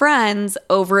 our friends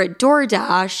over at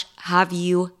DoorDash have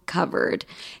you covered.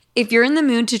 If you're in the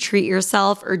mood to treat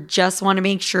yourself or just want to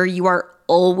make sure you are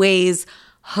always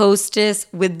hostess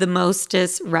with the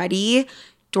mostest ready,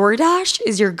 DoorDash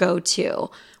is your go-to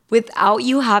without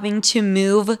you having to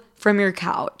move from your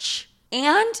couch.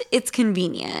 And it's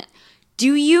convenient.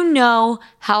 Do you know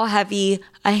how heavy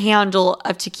a handle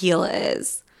of tequila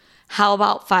is? How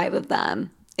about 5 of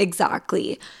them?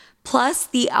 Exactly. Plus,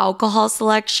 the alcohol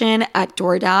selection at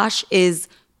DoorDash is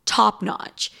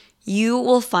top-notch. You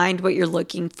will find what you're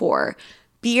looking for.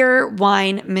 Beer,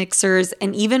 wine, mixers,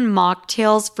 and even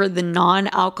mocktails for the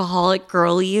non-alcoholic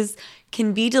girlies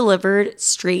can be delivered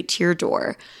straight to your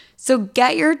door. So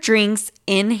get your drinks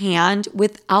in hand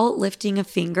without lifting a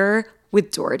finger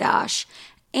with DoorDash.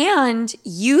 And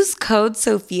use code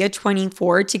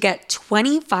SOPHIA24 to get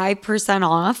 25%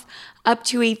 off up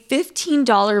to a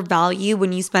 $15 value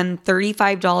when you spend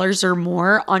 $35 or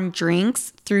more on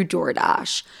drinks through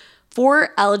DoorDash. For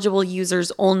eligible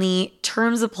users only,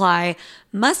 terms apply,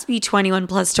 must be 21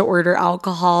 plus to order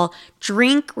alcohol,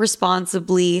 drink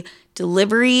responsibly,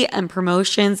 delivery and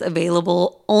promotions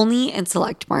available only in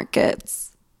select markets.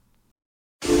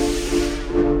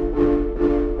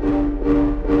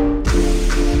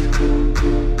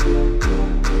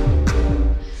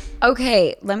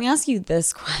 Okay, let me ask you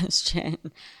this question.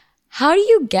 How do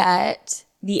you get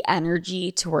the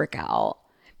energy to work out?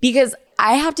 Because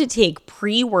I have to take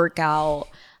pre-workout.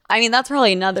 I mean, that's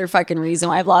probably another fucking reason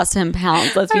why I've lost 10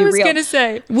 pounds. Let's be real. I was gonna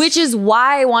say. Which is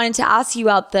why I wanted to ask you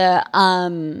about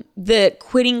the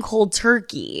quitting cold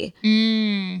turkey.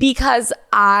 Because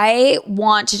I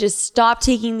want to just stop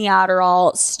taking the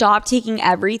Adderall, stop taking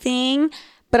everything.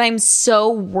 But I'm so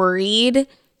worried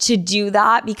to do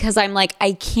that because I'm like,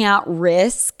 I can't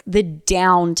risk the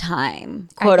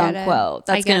downtime, quote unquote,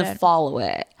 that's going to follow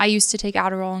it. I used to take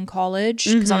Adderall in college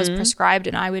because I was prescribed,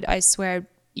 and I swear I'd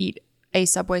eat a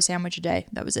Subway sandwich a day.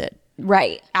 That was it.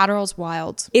 Right. Adderall's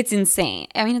wild. It's insane.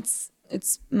 I mean, it's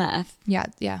meth. Yeah.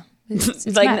 It's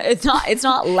like meth. it's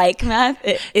not like meth.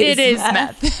 It is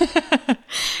meth.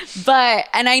 But,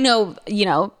 and I know,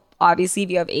 obviously if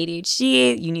you have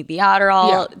ADHD, you need the Adderall.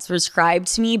 Yeah. It's prescribed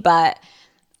to me, but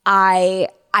I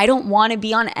don't want to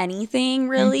be on anything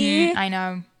really. I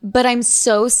know. But I'm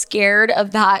so scared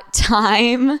of that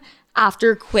time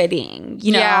after quitting,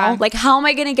 Yeah. Like, how am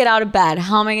I going to get out of bed?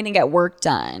 How am I going to get work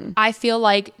done? I feel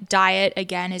like diet,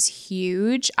 again, is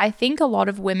huge. I think a lot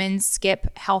of women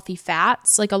skip healthy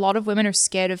fats. Like, a lot of women are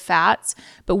scared of fats,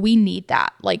 but we need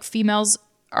that. Like, females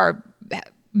are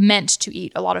meant to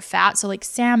eat a lot of fat. So like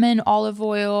salmon, olive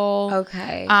oil.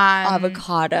 Okay.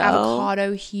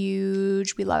 Avocado,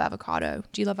 huge. We love avocado.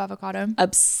 Do you love avocado?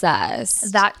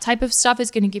 Obsessed. That type of stuff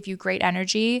is going to give you great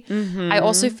energy. I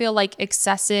also feel like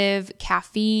excessive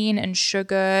caffeine and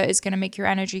sugar is going to make your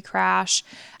energy crash.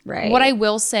 Right. What I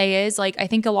will say is, like, I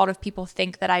think a lot of people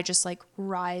think that I just like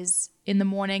rise in the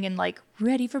morning and like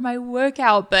ready for my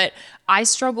workout, but I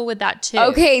struggle with that too.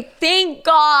 Okay, thank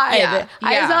God. Yeah.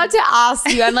 I was about to ask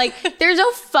you. I'm like, there's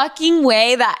no fucking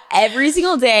way that every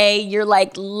single day you're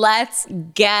like, let's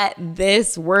get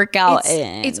this workout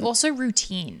in. It's also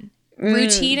routine.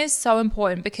 Routine is so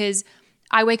important because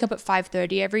I wake up at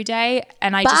 5:30 every day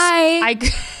and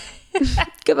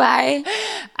Goodbye.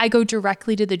 I go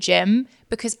directly to the gym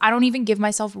because I don't even give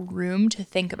myself room to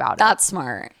think about it. That's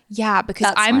smart. Yeah,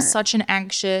 because I'm such an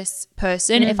anxious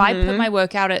person. If I put my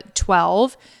workout at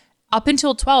 12, up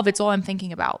until 12, it's all I'm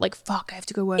thinking about. Like, fuck, I have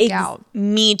to go work out.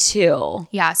 Me too.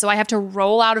 Yeah, so I have to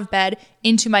roll out of bed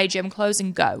into my gym clothes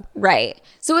and go. Right.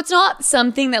 So it's not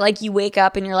something that like you wake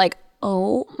up and you're like,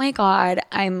 oh my God,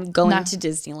 I'm going to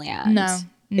Disneyland. No.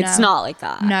 It's not like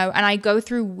that. No. And I go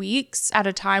through weeks at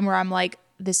a time where I'm like,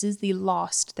 this is the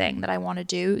last thing that I want to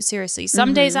do. Seriously.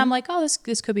 Some days I'm like, oh,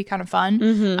 this could be kind of fun.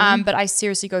 But I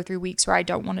seriously go through weeks where I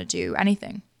don't want to do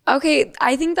anything. Okay.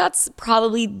 I think that's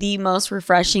probably the most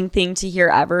refreshing thing to hear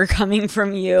ever coming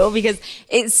from you, because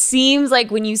it seems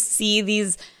like when you see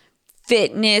these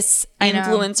fitness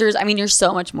influencers, I mean, you're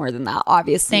so much more than that,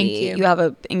 obviously. Thank you. You have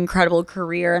an incredible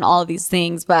career and all of these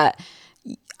things, but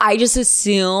I just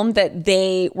assume that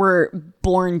they were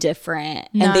born different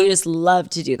and they just love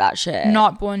to do that shit.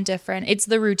 Not born different. It's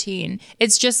the routine.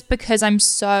 It's just because I'm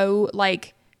so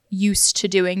like used to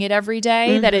doing it every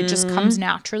day that it just comes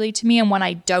naturally to me. And when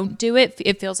I don't do it,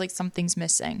 it feels like something's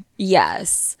missing.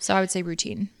 Yes. So I would say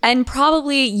routine. And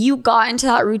probably you got into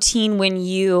that routine when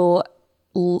you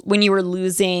when you were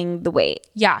losing the weight?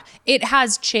 Yeah, it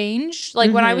has changed.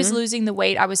 Like when I was losing the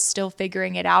weight, I was still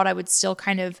figuring it out. I would still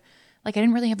kind of like, I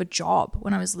didn't really have a job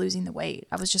when I was losing the weight.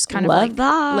 I was just kind of like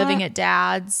living at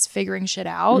dad's, figuring shit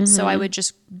out. So I would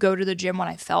just go to the gym when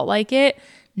I felt like it.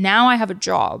 Now I have a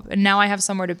job and now I have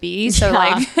somewhere to be. So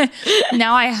like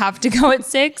now I have to go at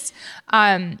 6.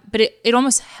 But it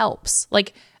almost helps.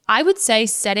 Like I would say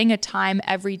setting a time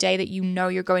every day that you know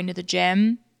you're going to the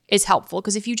gym is helpful.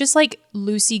 Because if you just like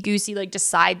loosey-goosey like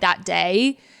decide that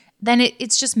day, then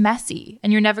it's just messy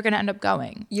and you're never going to end up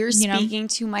going. You're speaking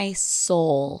to my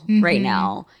soul right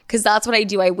now. Because that's what I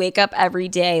do. I wake up every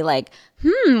day like,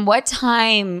 what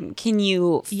time can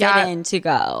you fit in to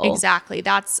go? Exactly.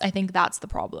 I think that's the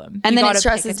problem. And then it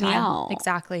stresses me out.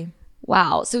 Exactly.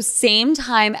 Wow. So same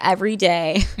time every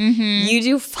day. You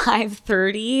do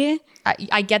 5:30.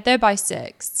 I get there by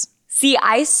 6. See,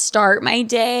 I start my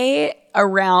day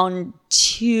around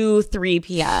 3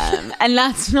 p.m. and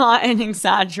that's not an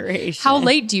exaggeration. How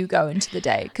late do you go into the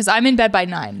day? Because I'm in bed by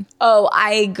 9. Oh,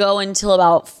 I go until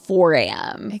about 4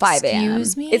 a.m., 5 a.m.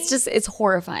 Excuse me? It's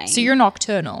horrifying. So you're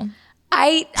nocturnal.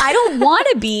 I don't want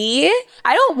to be.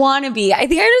 I don't want to be. I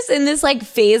think I'm just in this like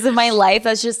phase of my life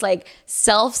that's just like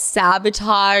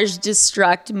self-sabotage,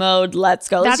 destruct mode. Let's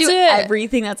go. Let's do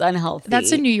everything that's unhealthy.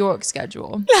 That's a New York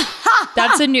schedule.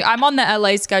 I'm on the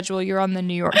LA schedule. You're on the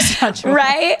New York schedule.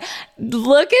 Right?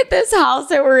 Look at this house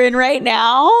that we're in right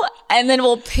now. And then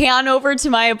we'll pan over to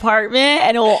my apartment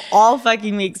and it will all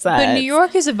fucking make sense. But New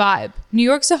York is a vibe. New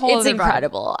York's a whole other vibe. It's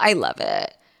incredible. I love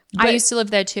it. I used to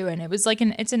live there too, and it was like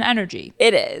it's an energy.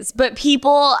 It is. But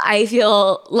people, I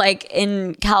feel like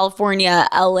in California,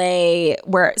 LA,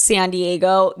 where San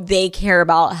Diego, they care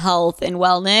about health and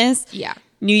wellness. Yeah.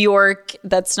 New York,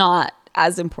 that's not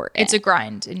as important. It's a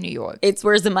grind in New York. It's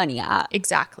where's the money at?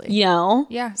 Exactly. You know?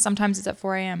 Yeah. Sometimes it's at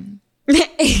 4 a.m.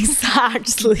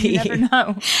 Exactly. You never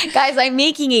know. Guys, I'm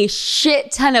making a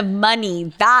shit ton of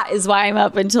money. That is why I'm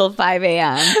up until 5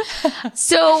 a.m.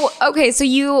 So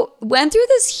you went through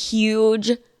this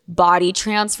huge body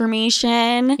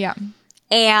transformation. Yeah.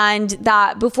 And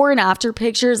that before and after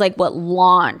pictures, like what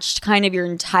launched kind of your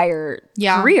entire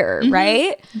career,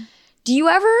 right? Do you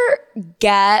ever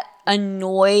get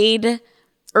annoyed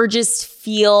or just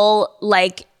feel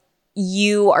like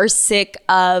you are sick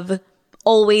of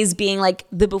always being like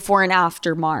the before and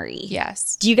after Mari?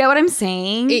 Yes. Do you get what I'm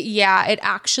saying? It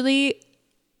actually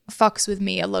fucks with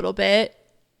me a little bit.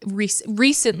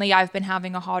 Recently, I've been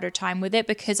having a harder time with it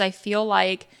because I feel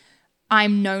like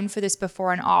I'm known for this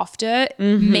before and after.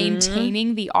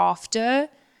 Maintaining the after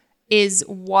is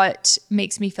what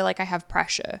makes me feel like I have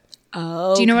pressure.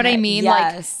 Oh, do you know what I mean?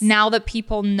 Yes. Like now that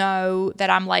people know that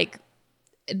I'm like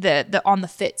the on the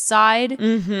fit side,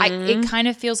 it kind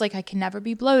of feels like I can never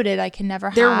be bloated. I can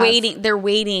never They're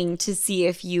waiting to see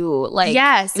if you like.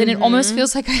 Yes. And it almost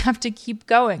feels like I have to keep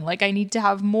going. Like I need to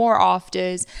have more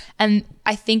afters. And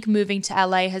I think moving to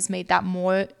LA has made that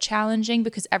more challenging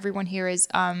because everyone here is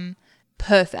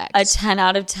perfect. A 10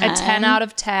 out of 10. A 10 out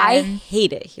of 10. I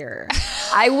hate it here.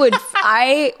 I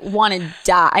want to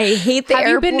die. I hate the airport. Have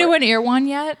you been to an Erewhon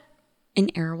yet? An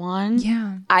Erewhon?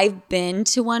 Yeah. I've been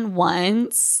to one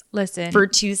once. Listen. For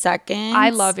 2 seconds. I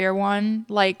love Erewhon.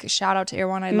 Like, shout out to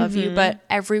Erewhon. I love you. But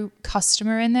every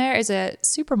customer in there is a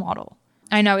supermodel.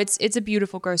 I know it's a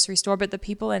beautiful grocery store, but the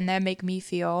people in there make me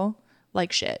feel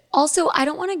like shit. Also, I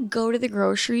don't want to go to the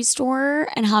grocery store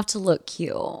and have to look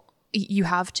cute. You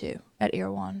have to at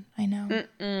Erewhon. I know.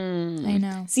 I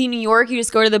know. See, New York, you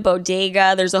just go to the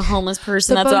bodega. There's a homeless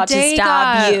person that's about to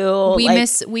stab you. We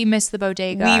miss the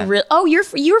bodega. You were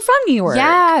from New York.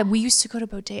 Yeah, we used to go to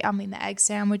bodega. I mean, the egg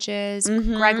sandwiches.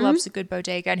 Greg loves a good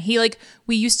bodega, and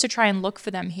we used to try and look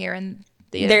for them here, and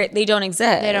they don't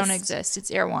exist. They don't exist.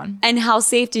 It's Erewhon. And how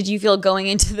safe did you feel going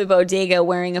into the bodega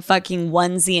wearing a fucking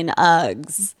onesie and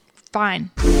Uggs?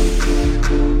 Fine.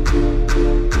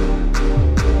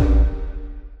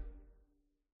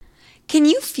 Can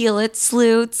you feel it,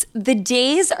 Sleuts? The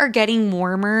days are getting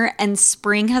warmer and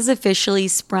spring has officially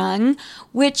sprung,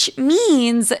 which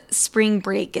means spring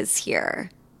break is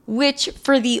here. Which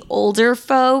for the older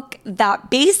folk, that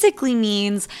basically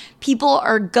means people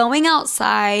are going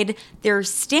outside, they're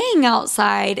staying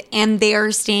outside, and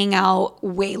they're staying out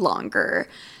way longer.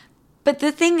 But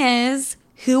the thing is,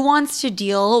 who wants to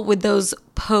deal with those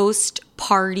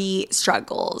post-party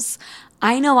struggles?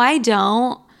 I know I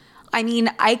don't. I mean,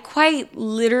 I quite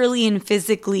literally and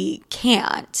physically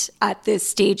can't at this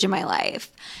stage in my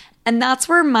life. And that's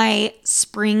where my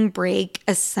spring break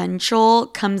essential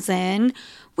comes in,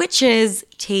 which is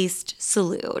Taste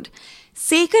Salud.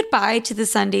 Say goodbye to the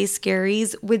Sunday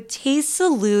scaries with Taste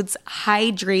Salude's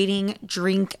hydrating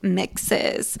drink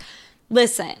mixes.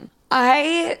 Listen,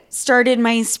 I started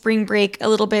my spring break a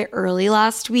little bit early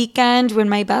last weekend when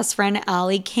my best friend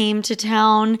Allie came to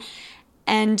town,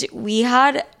 and we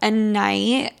had a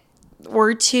night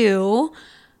or two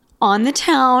on the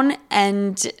town,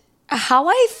 and how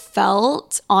I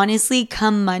felt, honestly,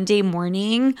 come Monday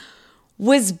morning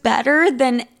was better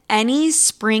than any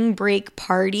spring break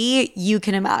party you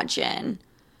can imagine.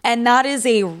 And that is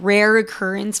a rare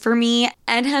occurrence for me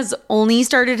and has only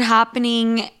started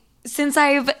happening since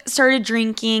I've started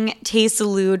drinking Taste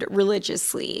Salud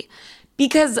religiously.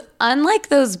 Because unlike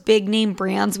those big name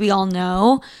brands we all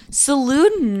know,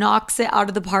 Salud knocks it out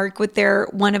of the park with their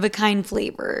one-of-a-kind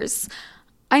flavors.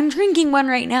 I'm drinking one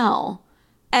right now.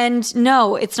 And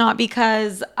no, it's not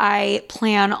because I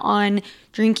plan on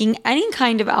drinking any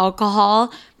kind of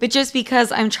alcohol, but just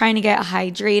because I'm trying to get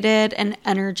hydrated and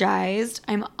energized.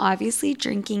 I'm obviously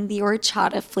drinking the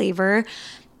horchata flavor,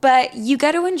 but you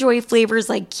get to enjoy flavors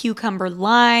like cucumber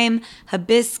lime,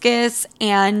 hibiscus,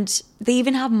 and they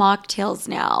even have mocktails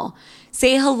now.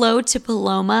 Say hello to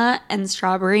Paloma and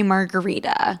strawberry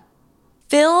margarita.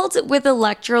 Filled with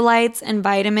electrolytes and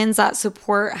vitamins that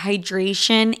support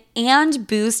hydration and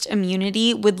boost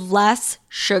immunity with less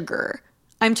sugar.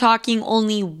 I'm talking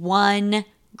only 1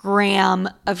 gram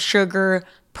of sugar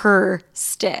per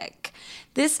stick.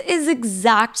 This is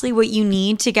exactly what you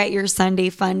need to get your Sunday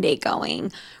fun day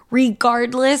going,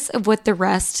 regardless of what the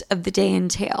rest of the day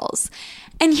entails.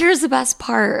 And here's the best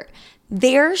part.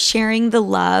 They're sharing the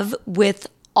love with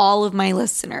all of my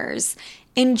listeners.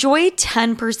 Enjoy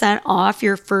 10% off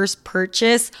your first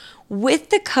purchase with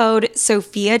the code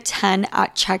SOFIA10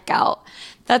 at checkout.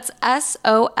 That's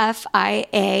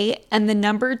SOFIA and the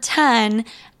number 10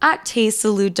 at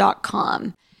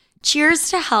tastesalud.com. Cheers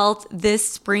to health this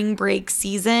spring break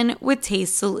season with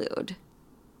Taste Salud.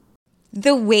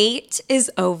 The wait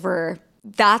is over.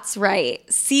 That's right.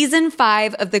 Season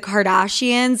 5 of The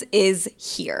Kardashians is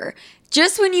here.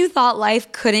 Just when you thought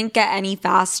life couldn't get any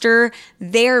faster,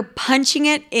 they're punching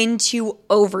it into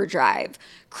overdrive.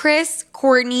 Kris,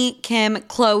 Kourtney, Kim,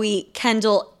 Khloe,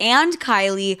 Kendall, and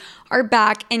Kylie are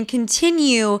back and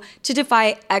continue to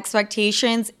defy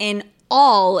expectations in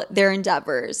all their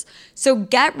endeavors. So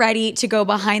get ready to go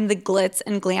behind the glitz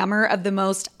and glamour of the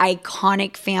most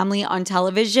iconic family on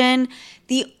television.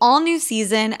 The all-new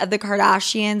season of The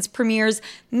Kardashians premieres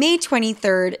May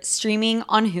 23rd, streaming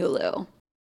on Hulu.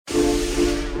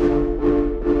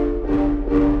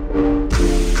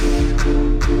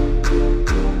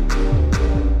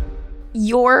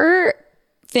 Your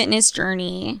fitness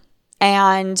journey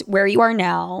and where you are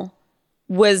now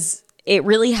it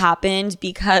really happened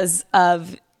because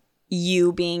of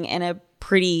you being in a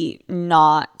pretty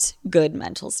not good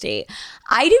mental state.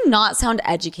 I do not sound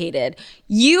educated.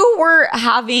 You were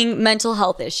having mental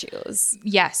health issues.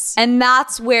 Yes. And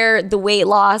that's where the weight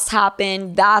loss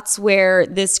happened. That's where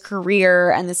this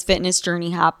career and this fitness journey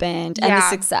happened and the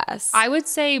success. I would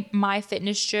say my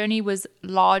fitness journey was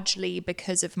largely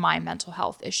because of my mental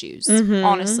health issues.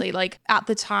 Honestly, like at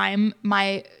the time,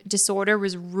 my disorder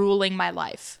was ruling my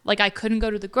life. Like I couldn't go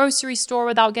to the grocery store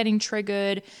without getting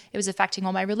triggered. It was affecting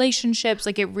all my relationships.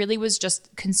 Like it really was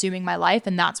just consuming my life,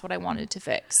 and that's what I wanted to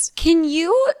fix. Can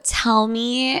you tell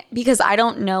me, because I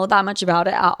don't know that much about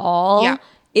it at all. Yeah.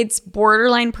 It's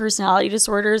borderline personality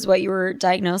disorder is what you were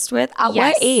diagnosed with. At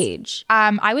what age?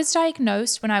 I was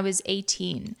diagnosed when I was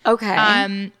 18.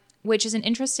 Okay. Which is an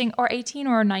interesting, or 18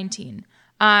 or 19.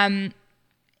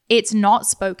 It's not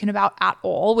spoken about at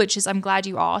all, which is, I'm glad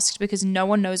you asked, because no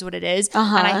one knows what it is.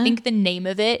 And I think the name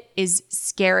of it is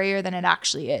scarier than it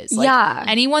actually is. Like,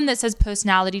 anyone that says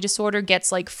personality disorder gets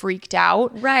like freaked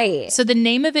out. Right. So the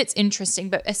name of it's interesting,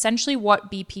 but essentially what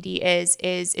BPD is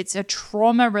it's a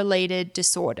trauma-related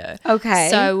disorder. Okay.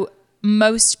 So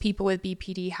most people with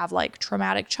BPD have like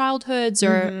traumatic childhoods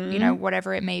or, you know,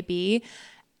 whatever it may be.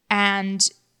 And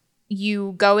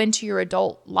you go into your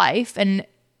adult life and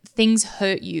things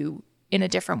hurt you in a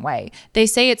different way. They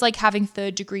say it's like having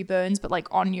 3rd-degree burns, but like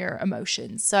on your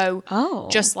emotions. So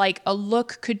just like a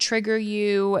look could trigger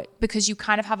you because you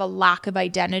kind of have a lack of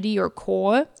identity or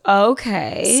core.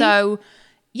 Okay. So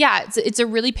yeah, it's a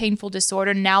really painful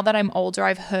disorder. Now that I'm older,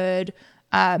 I've heard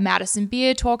Madison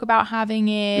Beer talk about having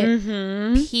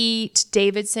it. Pete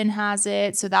Davidson has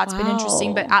it. So that's been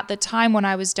interesting. But at the time when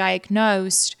I was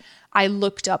diagnosed, I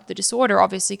looked up the disorder,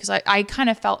 obviously, because I kind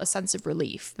of felt a sense of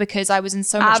relief because I was in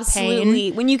so much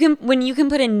pain. When you can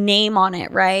put a name on it,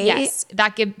 right? Yes,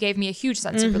 that gave me a huge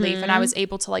sense of relief, and I was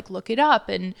able to like look it up.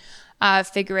 And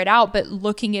figure it out. But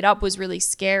looking it up was really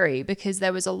scary because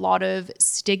there was a lot of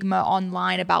stigma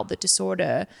online about the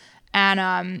disorder,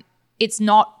 and it's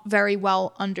not very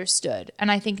well understood.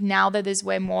 And I think now that there's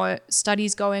way more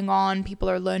studies going on, people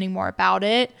are learning more about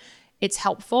it, it's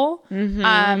helpful.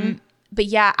 But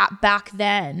yeah, back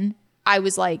then I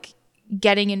was like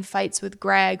getting in fights with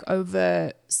Greg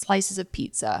over slices of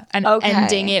pizza and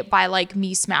ending it by like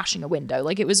me smashing a window.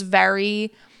 Like it was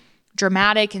very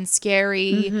dramatic and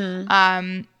scary.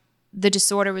 The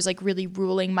disorder was like really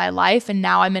ruling my life, and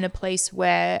now I'm in a place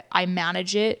where I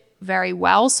manage it very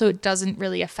well, so it doesn't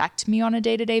really affect me on a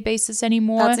day-to-day basis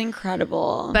anymore. That's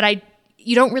incredible. But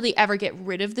you don't really ever get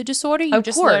rid of the disorder. You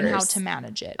just learn how to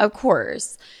manage it. Of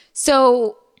course.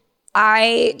 So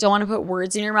I don't want to put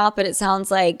words in your mouth, but it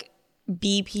sounds like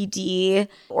BPD,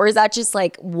 or is that just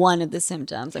like one of the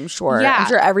symptoms? I'm sure. Yeah. I'm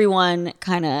sure everyone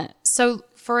kind of. So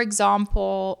for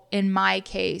example, in my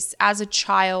case, as a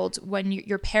child, when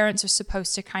your parents are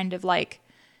supposed to kind of like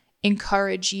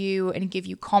encourage you and give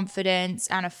you confidence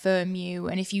and affirm you,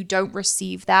 and if you don't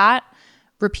receive that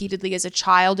repeatedly as a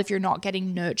child, if you're not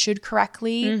getting nurtured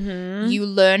correctly, you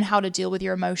learn how to deal with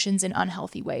your emotions in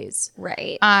unhealthy ways.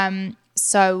 Right.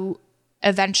 So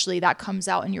eventually that comes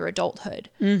out in your adulthood.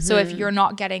 So if you're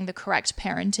not getting the correct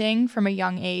parenting from a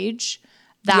young age,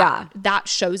 that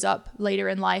shows up later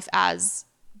in life as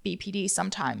BPD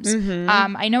sometimes.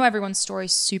 I know everyone's story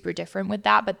is super different with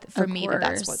that, but for me,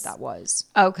 that's what that was.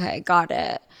 Okay, got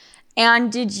it.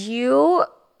 And did you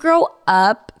grow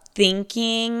up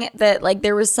thinking that like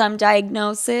there was some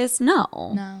diagnosis?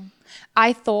 No.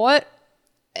 I thought,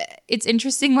 it's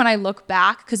interesting when I look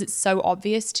back because it's so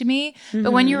obvious to me,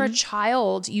 but when you're a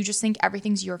child, you just think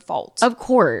everything's your fault. Of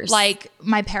course. Like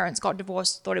my parents got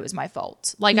divorced, thought it was my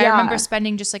fault. Like I remember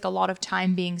spending just like a lot of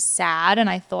time being sad, and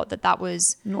I thought that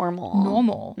was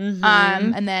normal.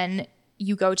 And then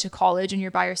you go to college and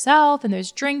you're by yourself and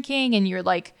there's drinking and you're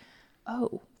like,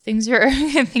 oh, things are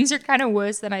kind of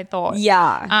worse than I thought.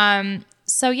 Yeah.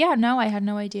 So yeah, no, I had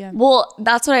no idea. Well,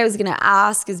 that's what I was going to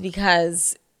ask, is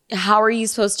because how are you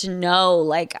supposed to know?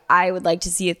 Like, I would like to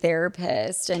see a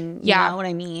therapist, and you know what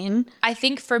I mean? I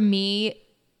think for me,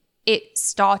 it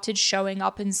started showing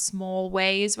up in small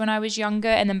ways when I was younger.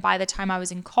 And then by the time I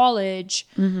was in college,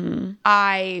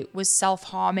 I was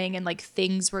self-harming and like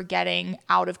things were getting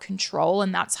out of control.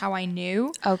 And that's how I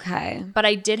knew. Okay. But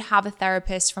I did have a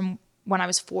therapist from when I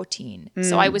was 14.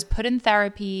 So I was put in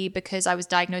therapy because I was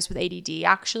diagnosed with ADD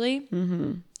actually.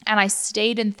 And I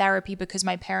stayed in therapy because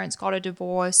my parents got a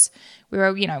divorce. We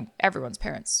were, everyone's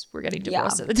parents were getting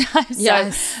divorced at the time.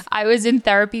 So I was in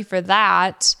therapy for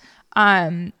that,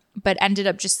 but ended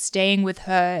up just staying with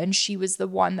her. And she was the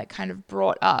one that kind of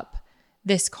brought up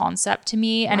this concept to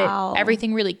me. And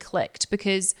everything really clicked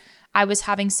because I was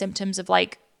having symptoms of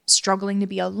like struggling to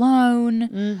be alone,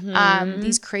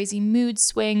 these crazy mood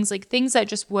swings, like things that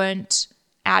just weren't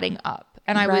adding up.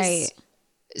 And I was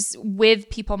with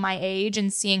people my age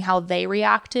and seeing how they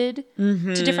reacted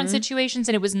to different situations,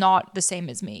 and it was not the same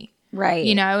as me. Right.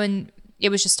 And it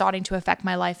was just starting to affect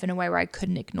my life in a way where I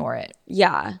couldn't ignore it.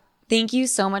 Yeah. Thank you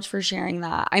so much for sharing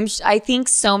that. I think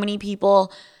so many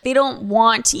people, they don't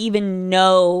want to even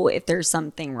know if there's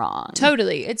something wrong.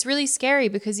 Totally. It's really scary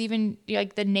because even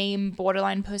like the name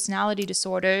borderline personality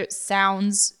disorder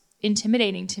sounds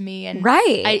intimidating to me, and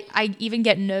I even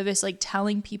get nervous like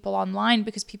telling people online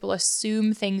because people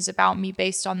assume things about me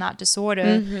based on that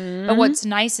disorder. But what's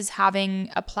nice is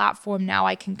having a platform now,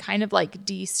 I can kind of like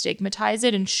destigmatize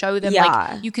it and show them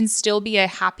like you can still be a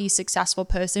happy, successful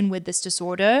person with this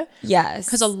disorder. Yes,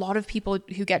 because a lot of people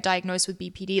who get diagnosed with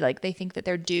BPD, like they think that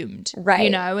they're doomed,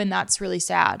 and that's really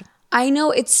sad. I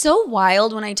know, it's so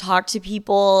wild when I talk to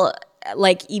people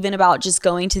like even about just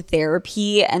going to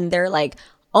therapy, and they're like,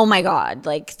 oh my God,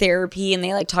 like therapy, and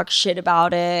they like talk shit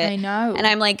about it. I know. And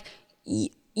I'm like,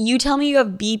 you tell me you have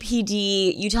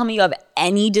BPD, you tell me you have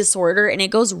any disorder, and it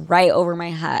goes right over my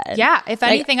head. Yeah. If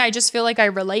anything, I just feel like I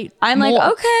relate. I'm more.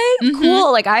 Like, okay,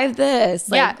 cool. Like I have this.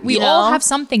 Like, we all have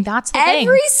something. That's the thing.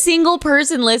 Every single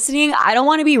person listening, I don't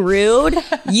want to be rude.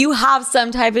 You have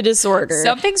some type of disorder.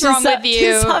 Something's wrong with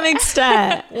you. To some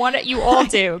extent. You all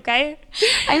do, okay?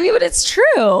 I mean, but it's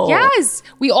true. Yes.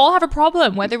 We all have a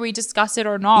problem, whether we discuss it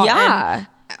or not. Yeah.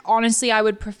 And honestly, I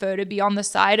would prefer to be on the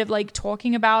side of like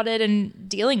talking about it and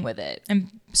dealing with it and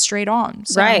straight on.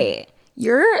 So. Right.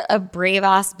 You're a brave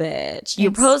ass bitch.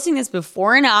 You're posting this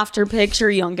before and after picture.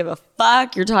 You don't give a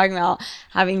fuck. You're talking about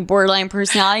having borderline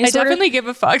personality disorder. I definitely give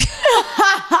a fuck.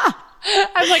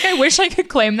 I'm like, I wish I could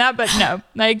claim that, but no,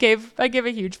 I gave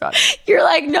a huge fuck. You're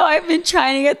like, no, I've been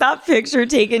trying to get that picture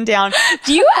taken down.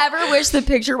 Do you ever wish the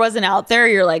picture wasn't out there?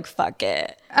 You're like, fuck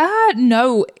it.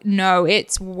 No,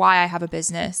 it's why I have a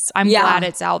business. I'm glad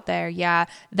it's out there. Yeah.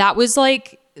 That was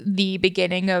like the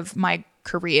beginning of my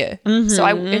career. So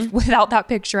if without that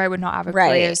picture, I would not have a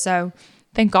career. So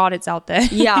thank God it's out there.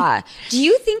 Yeah. Do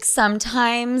you think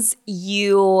sometimes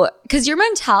because your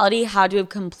mentality had to have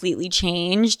completely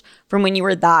changed from when you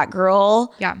were that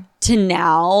girl to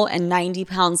now and 90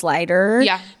 pounds lighter?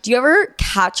 Yeah. Do you ever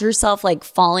catch yourself like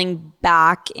falling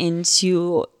back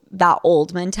into that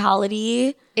old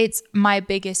mentality? It's my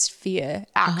biggest fear,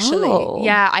 actually. Oh.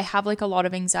 Yeah, I have like a lot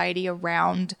of anxiety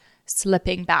around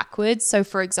slipping backwards. So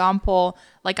for example,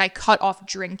 like I cut off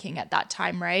drinking at that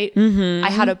time, right? I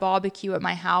had a barbecue at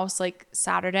my house like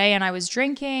Saturday and I was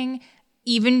drinking.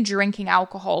 Even drinking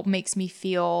alcohol makes me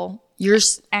feel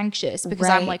anxious because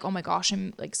I'm like, oh my gosh,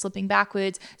 I'm like slipping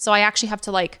backwards. So I actually have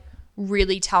to like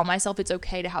really tell myself it's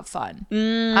okay to have fun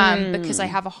because I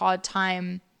have a hard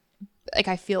time. Like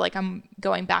I feel like I'm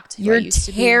going back to who I used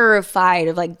to be. You're terrified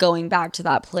of like going back to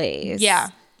that place. Yeah,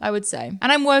 I would say.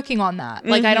 And I'm working on that.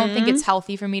 Like I don't think it's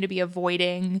healthy for me to be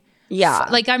avoiding. Yeah.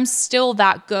 Like I'm still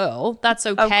that girl. That's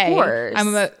okay. Of course.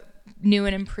 I'm a new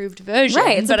and improved version.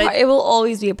 Right. But it will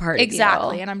always be a part of you.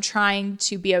 Exactly. And I'm trying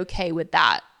to be okay with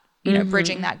that, you know,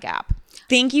 bridging that gap.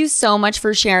 Thank you so much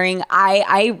for sharing.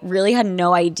 I really had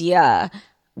no idea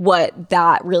what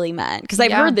that really meant because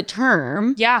I've heard the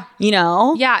term. Yeah. You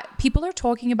know? Yeah. People are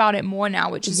talking about it more now,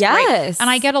 which is great. And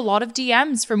I get a lot of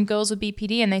DMs from girls with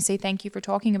BPD and they say, thank you for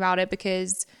talking about it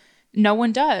because no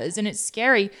one does. And it's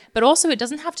scary. But also it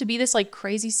doesn't have to be this like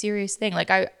crazy serious thing. Like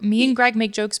me and Greg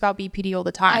make jokes about BPD all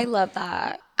the time. I love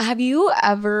that. Have you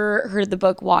ever heard the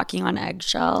book Walking on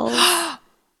Eggshells?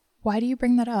 Why do you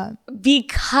bring that up?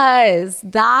 Because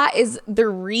that is the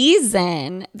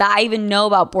reason that I even know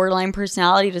about borderline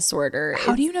personality disorder.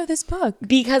 How do you know this book?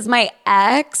 Because my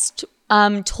ex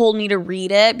told me to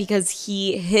read it because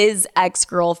his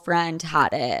ex-girlfriend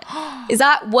had it.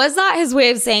 Was that his way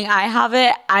of saying I have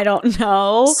it? I don't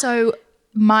know. So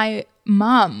my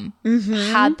mom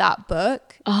had that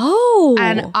book. Oh.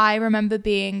 And I remember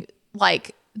being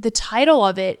like, the title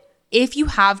of it, if you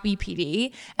have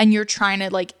BPD and you're trying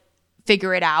to like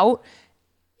figure it out,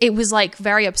 it was like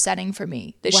very upsetting for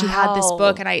me that she had this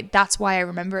book, and that's why I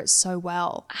remember it so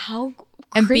well. How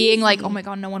and crazy. Being like, oh my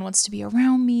God, no one wants to be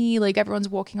around me, like everyone's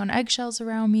walking on eggshells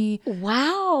around me.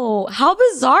 Wow, how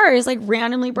bizarre. It's like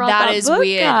randomly brought that is book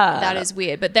weird up. That is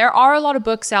weird. But there are a lot of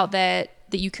books out there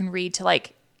that you can read to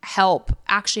like help.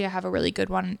 Actually, I have a really good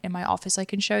one in my office I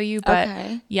can show you, but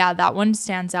yeah, that one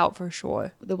stands out for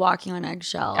sure. The Walking on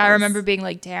Eggshells. I remember being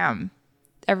like, damn,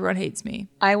 everyone hates me.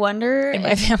 I wonder in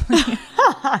my family.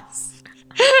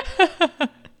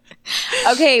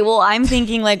 Okay, well, I'm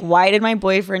thinking like, why did my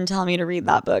boyfriend tell me to read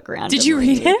that book randomly? Did you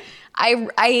read it?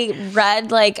 I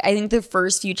read like, I think the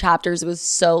first few chapters. It was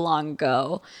so long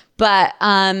ago. But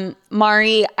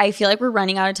Mari, I feel like we're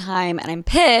running out of time and I'm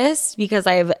pissed because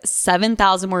I have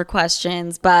 7,000 more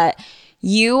questions, but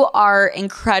you are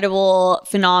incredible,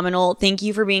 phenomenal. Thank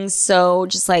you for being so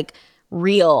just like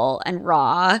real and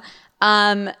raw.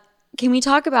 Can we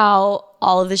talk about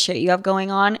all of the shit you have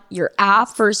going on? Your app,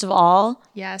 first of all.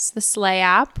 Yes, the Slay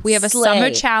app. We have a Slay.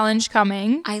 summer challenge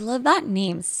coming. I love that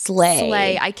name, Slay.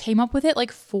 Slay. I came up with it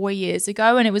like 4 years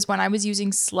ago, and it was when I was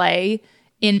using Slay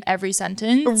in every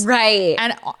sentence. Right.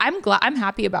 And I'm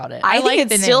happy about it. I think like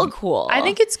it's still cool. I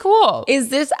think it's cool. Is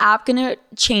this app gonna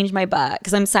change my butt?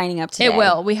 Because I'm signing up today. It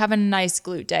will. We have a nice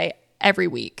glute day every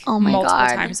week. Oh my multiple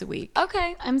God. times a week.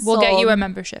 Okay, I'm We'll sold. get you a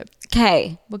membership.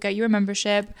 Okay. We'll get you a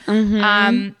membership.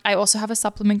 I also have a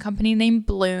supplement company named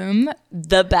Bloom.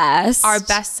 The best. Our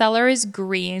bestseller is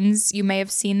greens. You may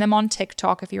have seen them on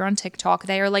TikTok. If you're on TikTok,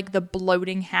 they are like the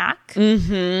bloating hack. If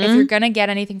you're going to get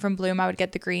anything from Bloom, I would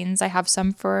get the greens. I have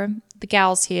some for the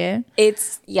gals here.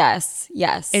 It's, yes.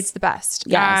 It's the best.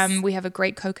 Yes. We have a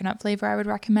great coconut flavor I would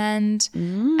recommend.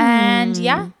 And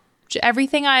yeah,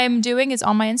 everything I am doing is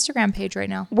on my Instagram page right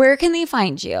now. Where can they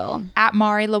find you? At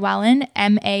Mari Llewellyn,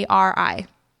 Mari.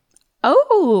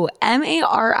 Oh,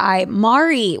 Mari.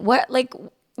 Mari. What, like, where?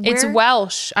 It's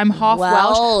Welsh. I'm half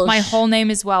Welsh. Welsh. My whole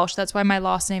name is Welsh. That's why my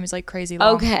last name is like crazy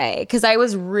long. Okay, because I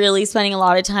was really spending a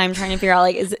lot of time trying to figure out,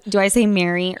 like, do I say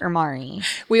Mary or Mari?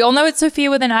 We all know it's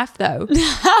Sophia with an F, though.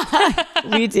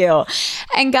 We do.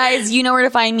 And guys, you know where to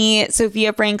find me.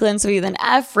 Sophia Franklin, Sophia with an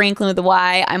F, Franklin with a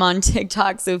Y. I'm on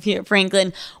TikTok, Sophia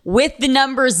Franklin, with the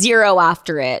number 0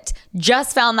 after it.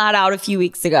 Just found that out a few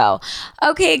weeks ago.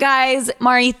 Okay, guys.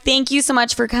 Mari, thank you so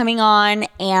much for coming on,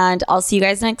 and I'll see you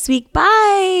guys next week.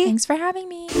 Bye. Thanks for having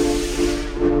me.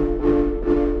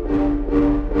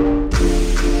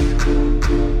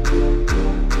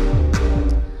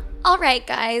 All right,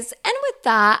 guys. And with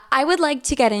that, I would like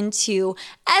to get into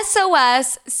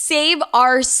SOS, Save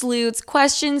Our Sleuths,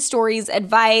 questions, stories,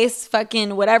 advice,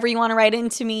 fucking whatever you want to write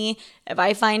into me. If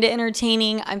I find it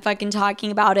entertaining, I'm fucking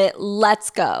talking about it. Let's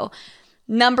go.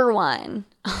 Number 1.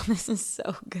 Oh, this is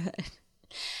so good.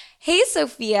 Hey,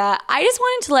 Sophia, I just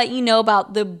wanted to let you know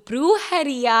about the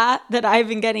brujeria that I've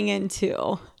been getting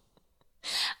into.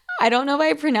 I don't know if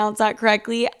I pronounced that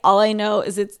correctly. All I know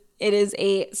is it is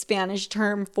a Spanish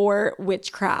term for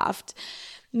witchcraft.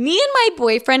 Me and my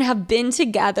boyfriend have been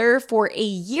together for a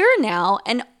year now,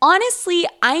 and honestly,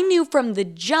 I knew from the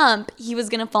jump he was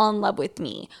gonna fall in love with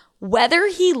me, whether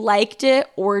he liked it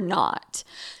or not.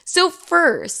 So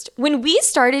first, when we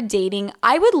started dating,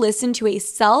 I would listen to a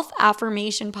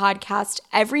self-affirmation podcast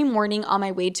every morning on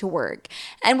my way to work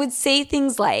and would say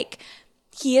things like,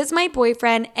 he is my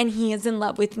boyfriend and he is in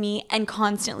love with me and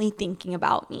constantly thinking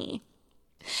about me.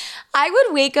 I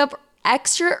would wake up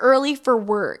extra early for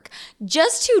work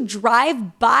just to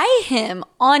drive by him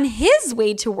on his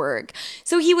way to work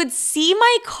so he would see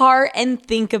my car and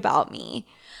think about me.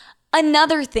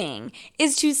 Another thing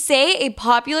is to say a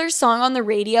popular song on the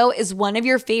radio is one of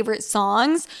your favorite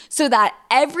songs so that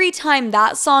every time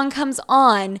that song comes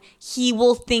on, he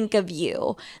will think of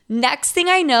you. Next thing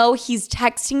I know, he's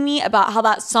texting me about how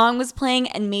that song was playing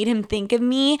and made him think of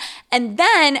me, and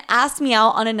then asked me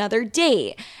out on another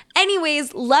date.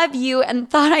 Anyways, love you and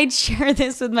thought I'd share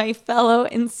this with my fellow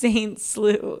insane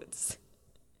sleuths.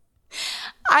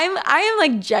 I am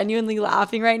like genuinely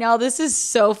laughing right now. This is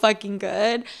so fucking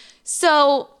good.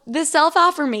 So the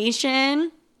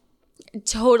self-affirmation,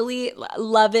 totally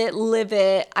love it, live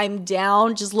it. I'm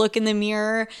down. Just look in the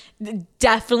mirror.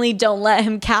 Definitely don't let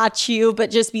him catch you,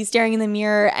 but just be staring in the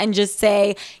mirror and just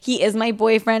say, he is my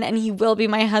boyfriend and he will be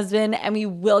my husband and we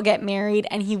will get married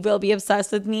and he will be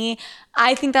obsessed with me.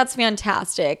 I think that's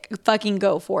fantastic. Fucking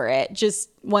go for it.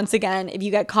 Just once again, if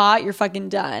you get caught, you're fucking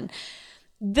done.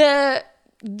 The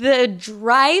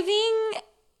driving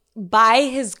by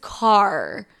his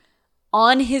car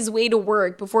on his way to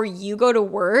work before you go to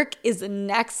work is a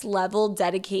next level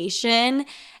dedication.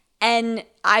 And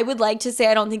I would like to say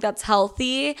I don't think that's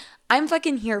healthy. I'm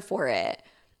fucking here for it.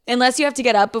 Unless you have to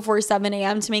get up before 7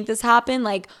 a.m. to make this happen.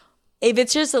 Like, if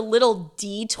it's just a little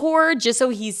detour just so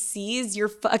he sees your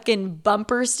fucking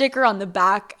bumper sticker on the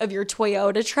back of your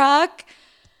Toyota truck,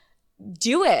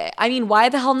 do it. I mean, why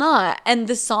the hell not? And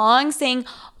the song saying,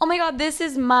 oh my God, this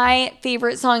is my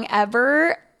favorite song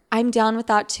ever, I'm down with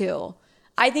that too.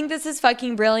 I think this is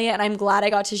fucking brilliant and I'm glad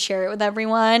I got to share it with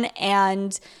everyone.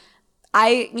 And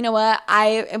you know what?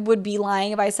 I would be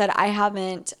lying if I said I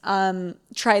haven't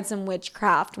tried some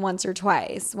witchcraft once or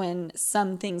twice when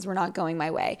some things were not going my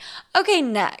way. Okay,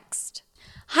 next.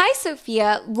 Hi,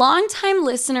 Sophia, longtime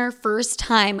listener, first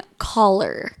time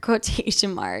caller,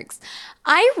 quotation marks.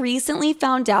 I recently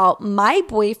found out my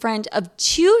boyfriend of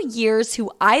 2 years who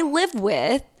I live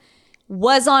with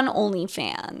was on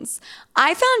OnlyFans.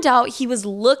 I found out he was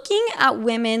looking at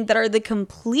women that are the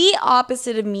complete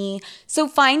opposite of me, so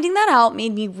finding that out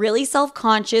made me really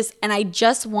self-conscious and I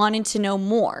just wanted to know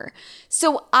more.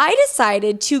 So I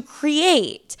decided to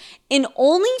create an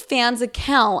OnlyFans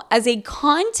account as a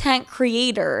content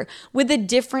creator with a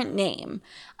different name.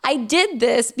 I did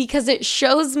this because it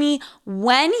shows me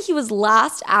when he was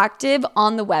last active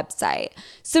on the website.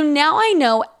 So now I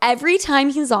know every time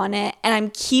he's on it and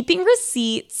I'm keeping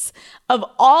receipts of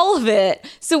all of it.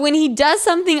 So when he does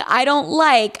something I don't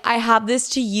like, I have this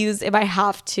to use if I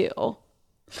have to.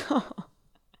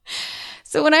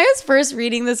 So when I was first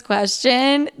reading this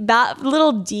question, that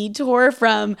little detour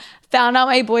from found out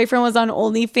my boyfriend was on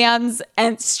OnlyFans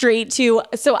and straight to,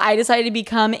 so I decided to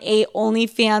become a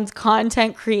OnlyFans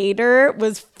content creator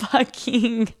was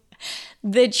fucking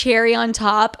the cherry on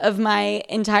top of my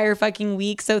entire fucking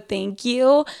week. So thank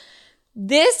you.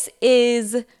 This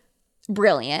is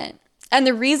brilliant. And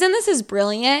the reason this is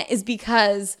brilliant is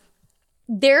because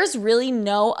there's really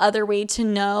no other way to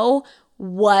know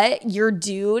what your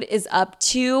dude is up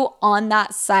to on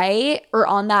that site or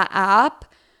on that app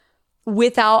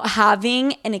without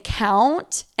having an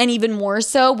account, and even more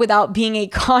so without being a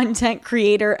content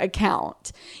creator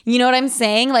account. You know what I'm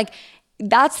saying? Like,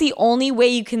 that's the only way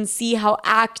you can see how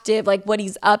active, like what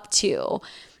he's up to.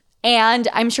 And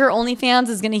I'm sure OnlyFans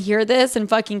is going to hear this and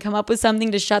fucking come up with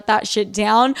something to shut that shit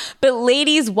down. But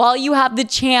ladies, while you have the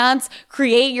chance,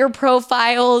 create your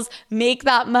profiles, make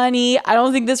that money. I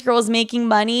don't think this girl is making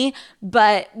money,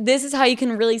 but this is how you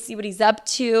can really see what he's up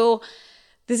to.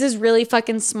 This is really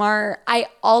fucking smart. I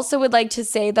also would like to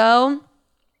say, though,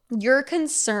 your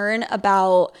concern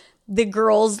about the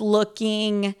girls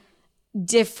looking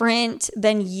different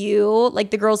than you,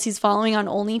 like the girls he's following on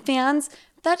OnlyFans,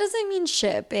 that doesn't mean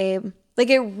shit, babe. Like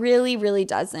it really, really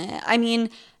doesn't. I mean,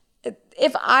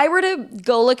 if I were to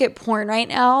go look at porn right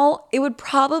now, it would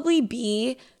probably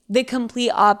be the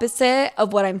complete opposite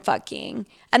of what I'm fucking.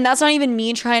 And that's not even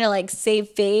me trying to like save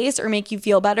face or make you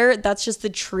feel better. That's just the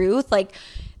truth. Like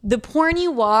the porn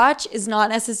you watch is not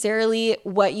necessarily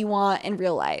what you want in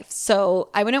real life. So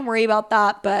I wouldn't worry about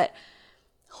that, but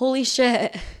holy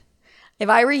shit. If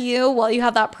I were you, while you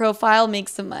have that profile, make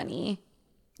some money,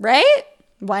 right?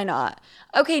 Why not?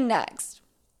 Okay, next.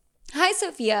 Hi,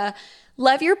 Sophia.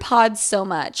 Love your pod so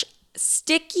much.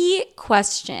 Sticky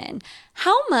question.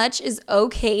 How much is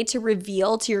okay to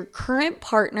reveal to your current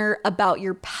partner about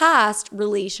your past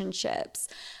relationships?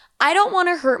 I don't want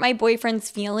to hurt my boyfriend's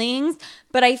feelings,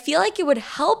 but I feel like it would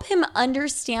help him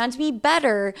understand me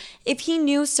better if he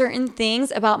knew certain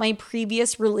things about my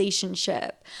previous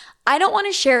relationship. I don't want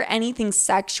to share anything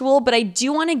sexual, but I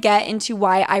do want to get into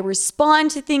why I respond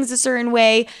to things a certain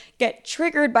way, get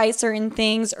triggered by certain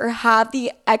things, or have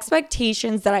the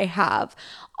expectations that I have,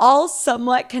 all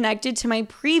somewhat connected to my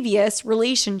previous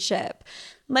relationship.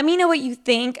 Let me know what you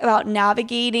think about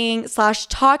navigating /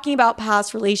 talking about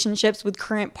past relationships with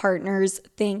current partners.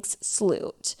 Thanks,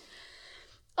 Sloot.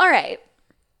 All right.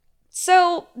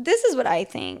 So this is what I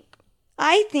think.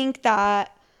 I think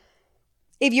that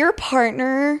if your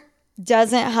partner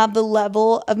doesn't have the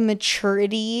level of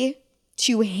maturity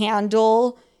to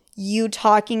handle you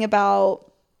talking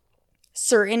about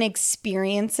certain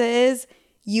experiences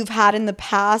you've had in the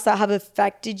past that have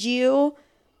affected you,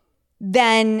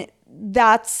 then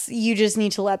you just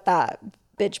need to let that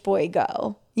bitch boy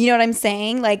go. You know what I'm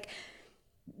saying? Like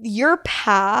your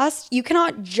past, you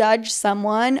cannot judge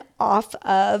someone off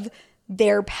of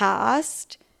their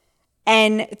past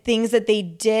and things that they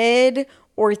did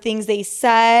or things they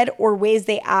said or ways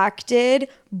they acted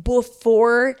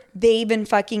before they even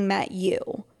fucking met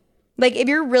you. Like if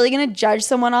you're really going to judge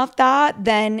someone off that,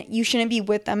 then you shouldn't be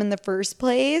with them in the first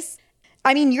place.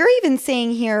 I mean, you're even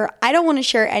saying here, I don't want to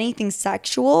share anything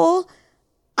sexual.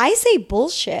 I say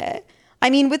bullshit. I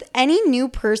mean, with any new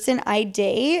person I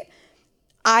date,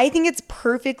 I think it's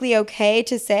perfectly okay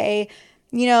to say,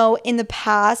 you know, in the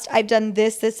past, I've done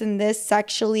this, this, and this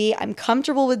sexually. I'm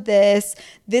comfortable with this.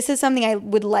 This is something I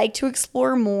would like to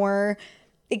explore more,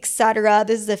 etc.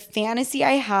 This is a fantasy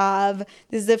I have.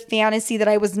 This is a fantasy that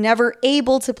I was never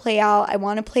able to play out. I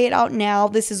want to play it out now.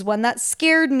 This is one that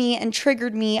scared me and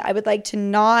triggered me. I would like to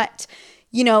not,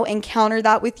 you know, encounter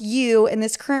that with you in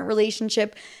this current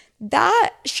relationship.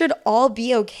 That should all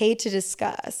be okay to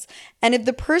discuss. And if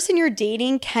the person you're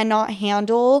dating cannot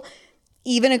handle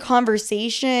even a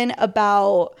conversation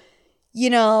about, you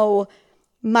know,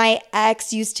 my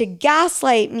ex used to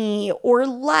gaslight me or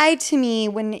lie to me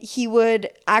when he would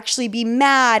actually be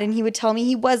mad and he would tell me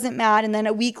he wasn't mad. And then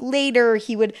a week later,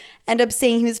 he would end up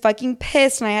saying he was fucking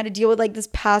pissed and I had to deal with like this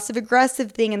passive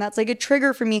aggressive thing. And that's like a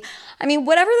trigger for me. I mean,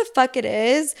 whatever the fuck it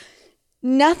is,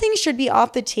 nothing should be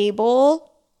off the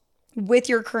table with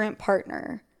your current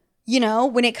partner, you know,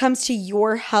 when it comes to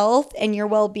your health and your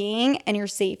well-being and your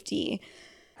safety.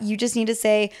 You just need to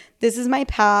say, this is my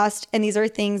past and these are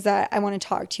things that I want to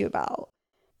talk to you about.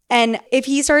 And if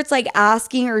he starts like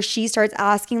asking or she starts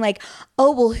asking like,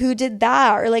 oh, well, who did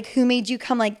that? Or like, who made you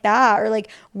come like that? Or like,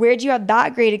 where'd you have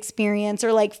that great experience?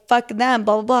 Or like, fuck them,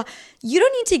 blah, blah, blah. You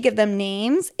don't need to give them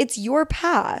names. It's your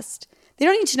past. They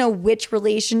don't need to know which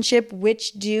relationship,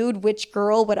 which dude, which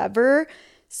girl, whatever.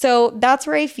 So that's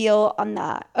where I feel on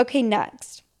that. Okay,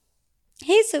 next.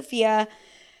 Hey, Sophia.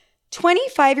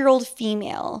 25-year-old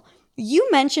female. You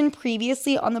mentioned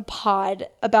previously on the pod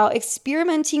about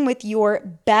experimenting with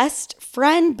your best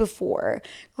friend before.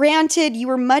 Granted, you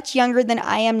were much younger than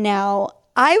I am now.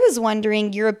 I was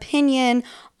wondering your opinion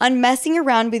on messing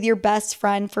around with your best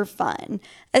friend for fun,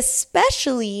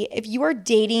 especially if you are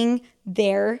dating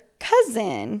their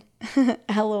cousin.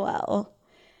 LOL.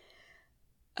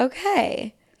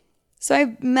 Okay. So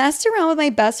I've messed around with my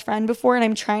best friend before and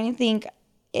I'm trying to think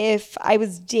if I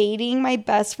was dating my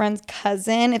best friend's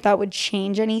cousin, if that would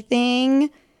change anything.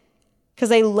 Because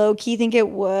I low-key think it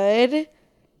would.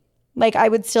 Like, I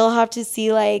would still have to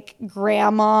see, like,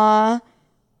 grandma.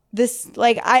 This,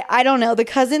 like, I don't know. The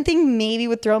cousin thing maybe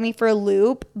would throw me for a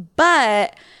loop.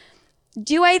 But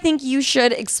do I think you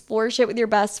should explore shit with your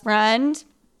best friend?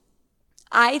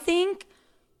 I think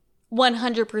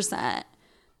 100%.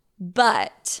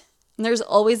 But, and there's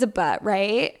always a but,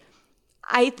 right?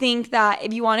 I think that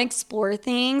if you want to explore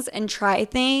things and try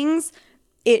things,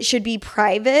 it should be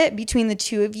private between the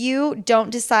two of you.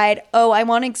 Don't decide, oh, I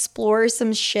want to explore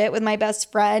some shit with my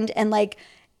best friend and like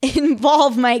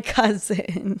involve my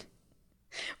cousin.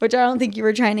 which I don't think you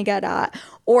were trying to get at,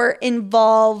 or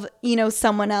involve,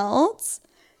 someone else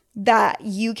that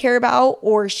you care about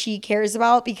or she cares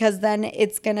about, because then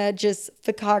it's gonna just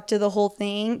fakakta the whole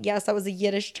thing. Yes, that was a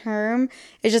Yiddish term.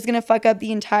 It's just gonna fuck up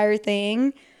the entire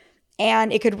thing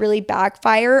and it could really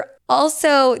backfire.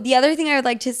 Also, the other thing I would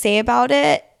like to say about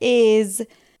it is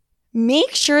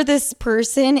make sure this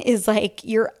person is like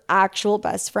your actual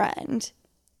best friend.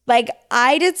 Like,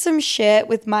 I did some shit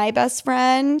with my best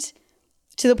friend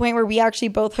to the point where we actually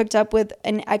both hooked up with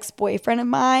an ex-boyfriend of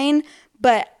mine,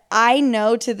 but I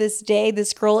know to this day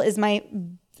this girl is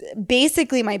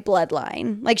basically my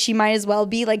bloodline. Like, she might as well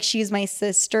be, like, she's my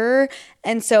sister.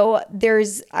 And so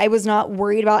I was not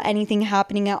worried about anything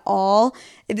happening at all.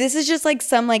 This is just like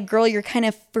some like girl you're kind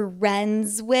of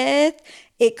friends with.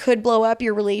 It could blow up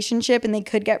your relationship and they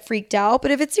could get freaked out.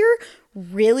 But if it's your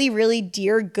really, really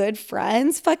dear good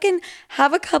friends, fucking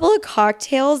have a couple of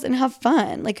cocktails and have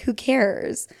fun. Like, who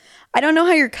cares? I don't know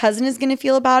how your cousin is going to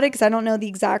feel about it because I don't know the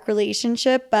exact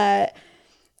relationship, but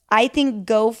I think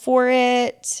go for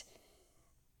it.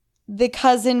 The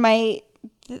cousin might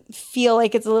feel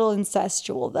like it's a little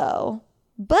incestual though,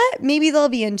 but maybe they'll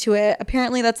be into it.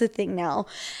 Apparently that's a thing now.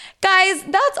 Guys,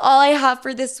 that's all I have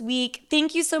for this week.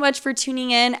 Thank you so much for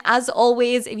tuning in. As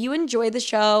always, if you enjoy the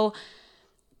show,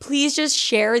 please just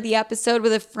share the episode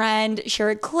with a friend,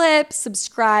 share a clip,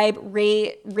 subscribe,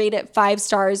 rate it 5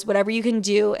 stars, whatever you can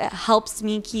do. It helps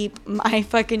me keep my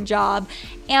fucking job.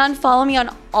 And follow me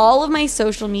on all of my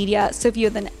social media. Sophia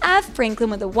with an F, Franklin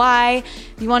with a Y.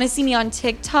 If you want to see me on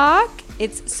TikTok,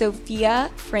 it's Sophia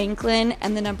Franklin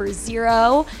and the number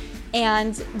 0.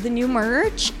 And the new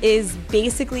merch is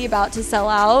basically about to sell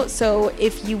out. So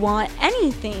if you want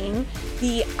anything,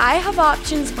 the I Have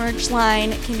Options merch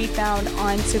line can be found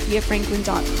on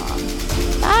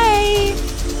sophiafranklin.com. Bye.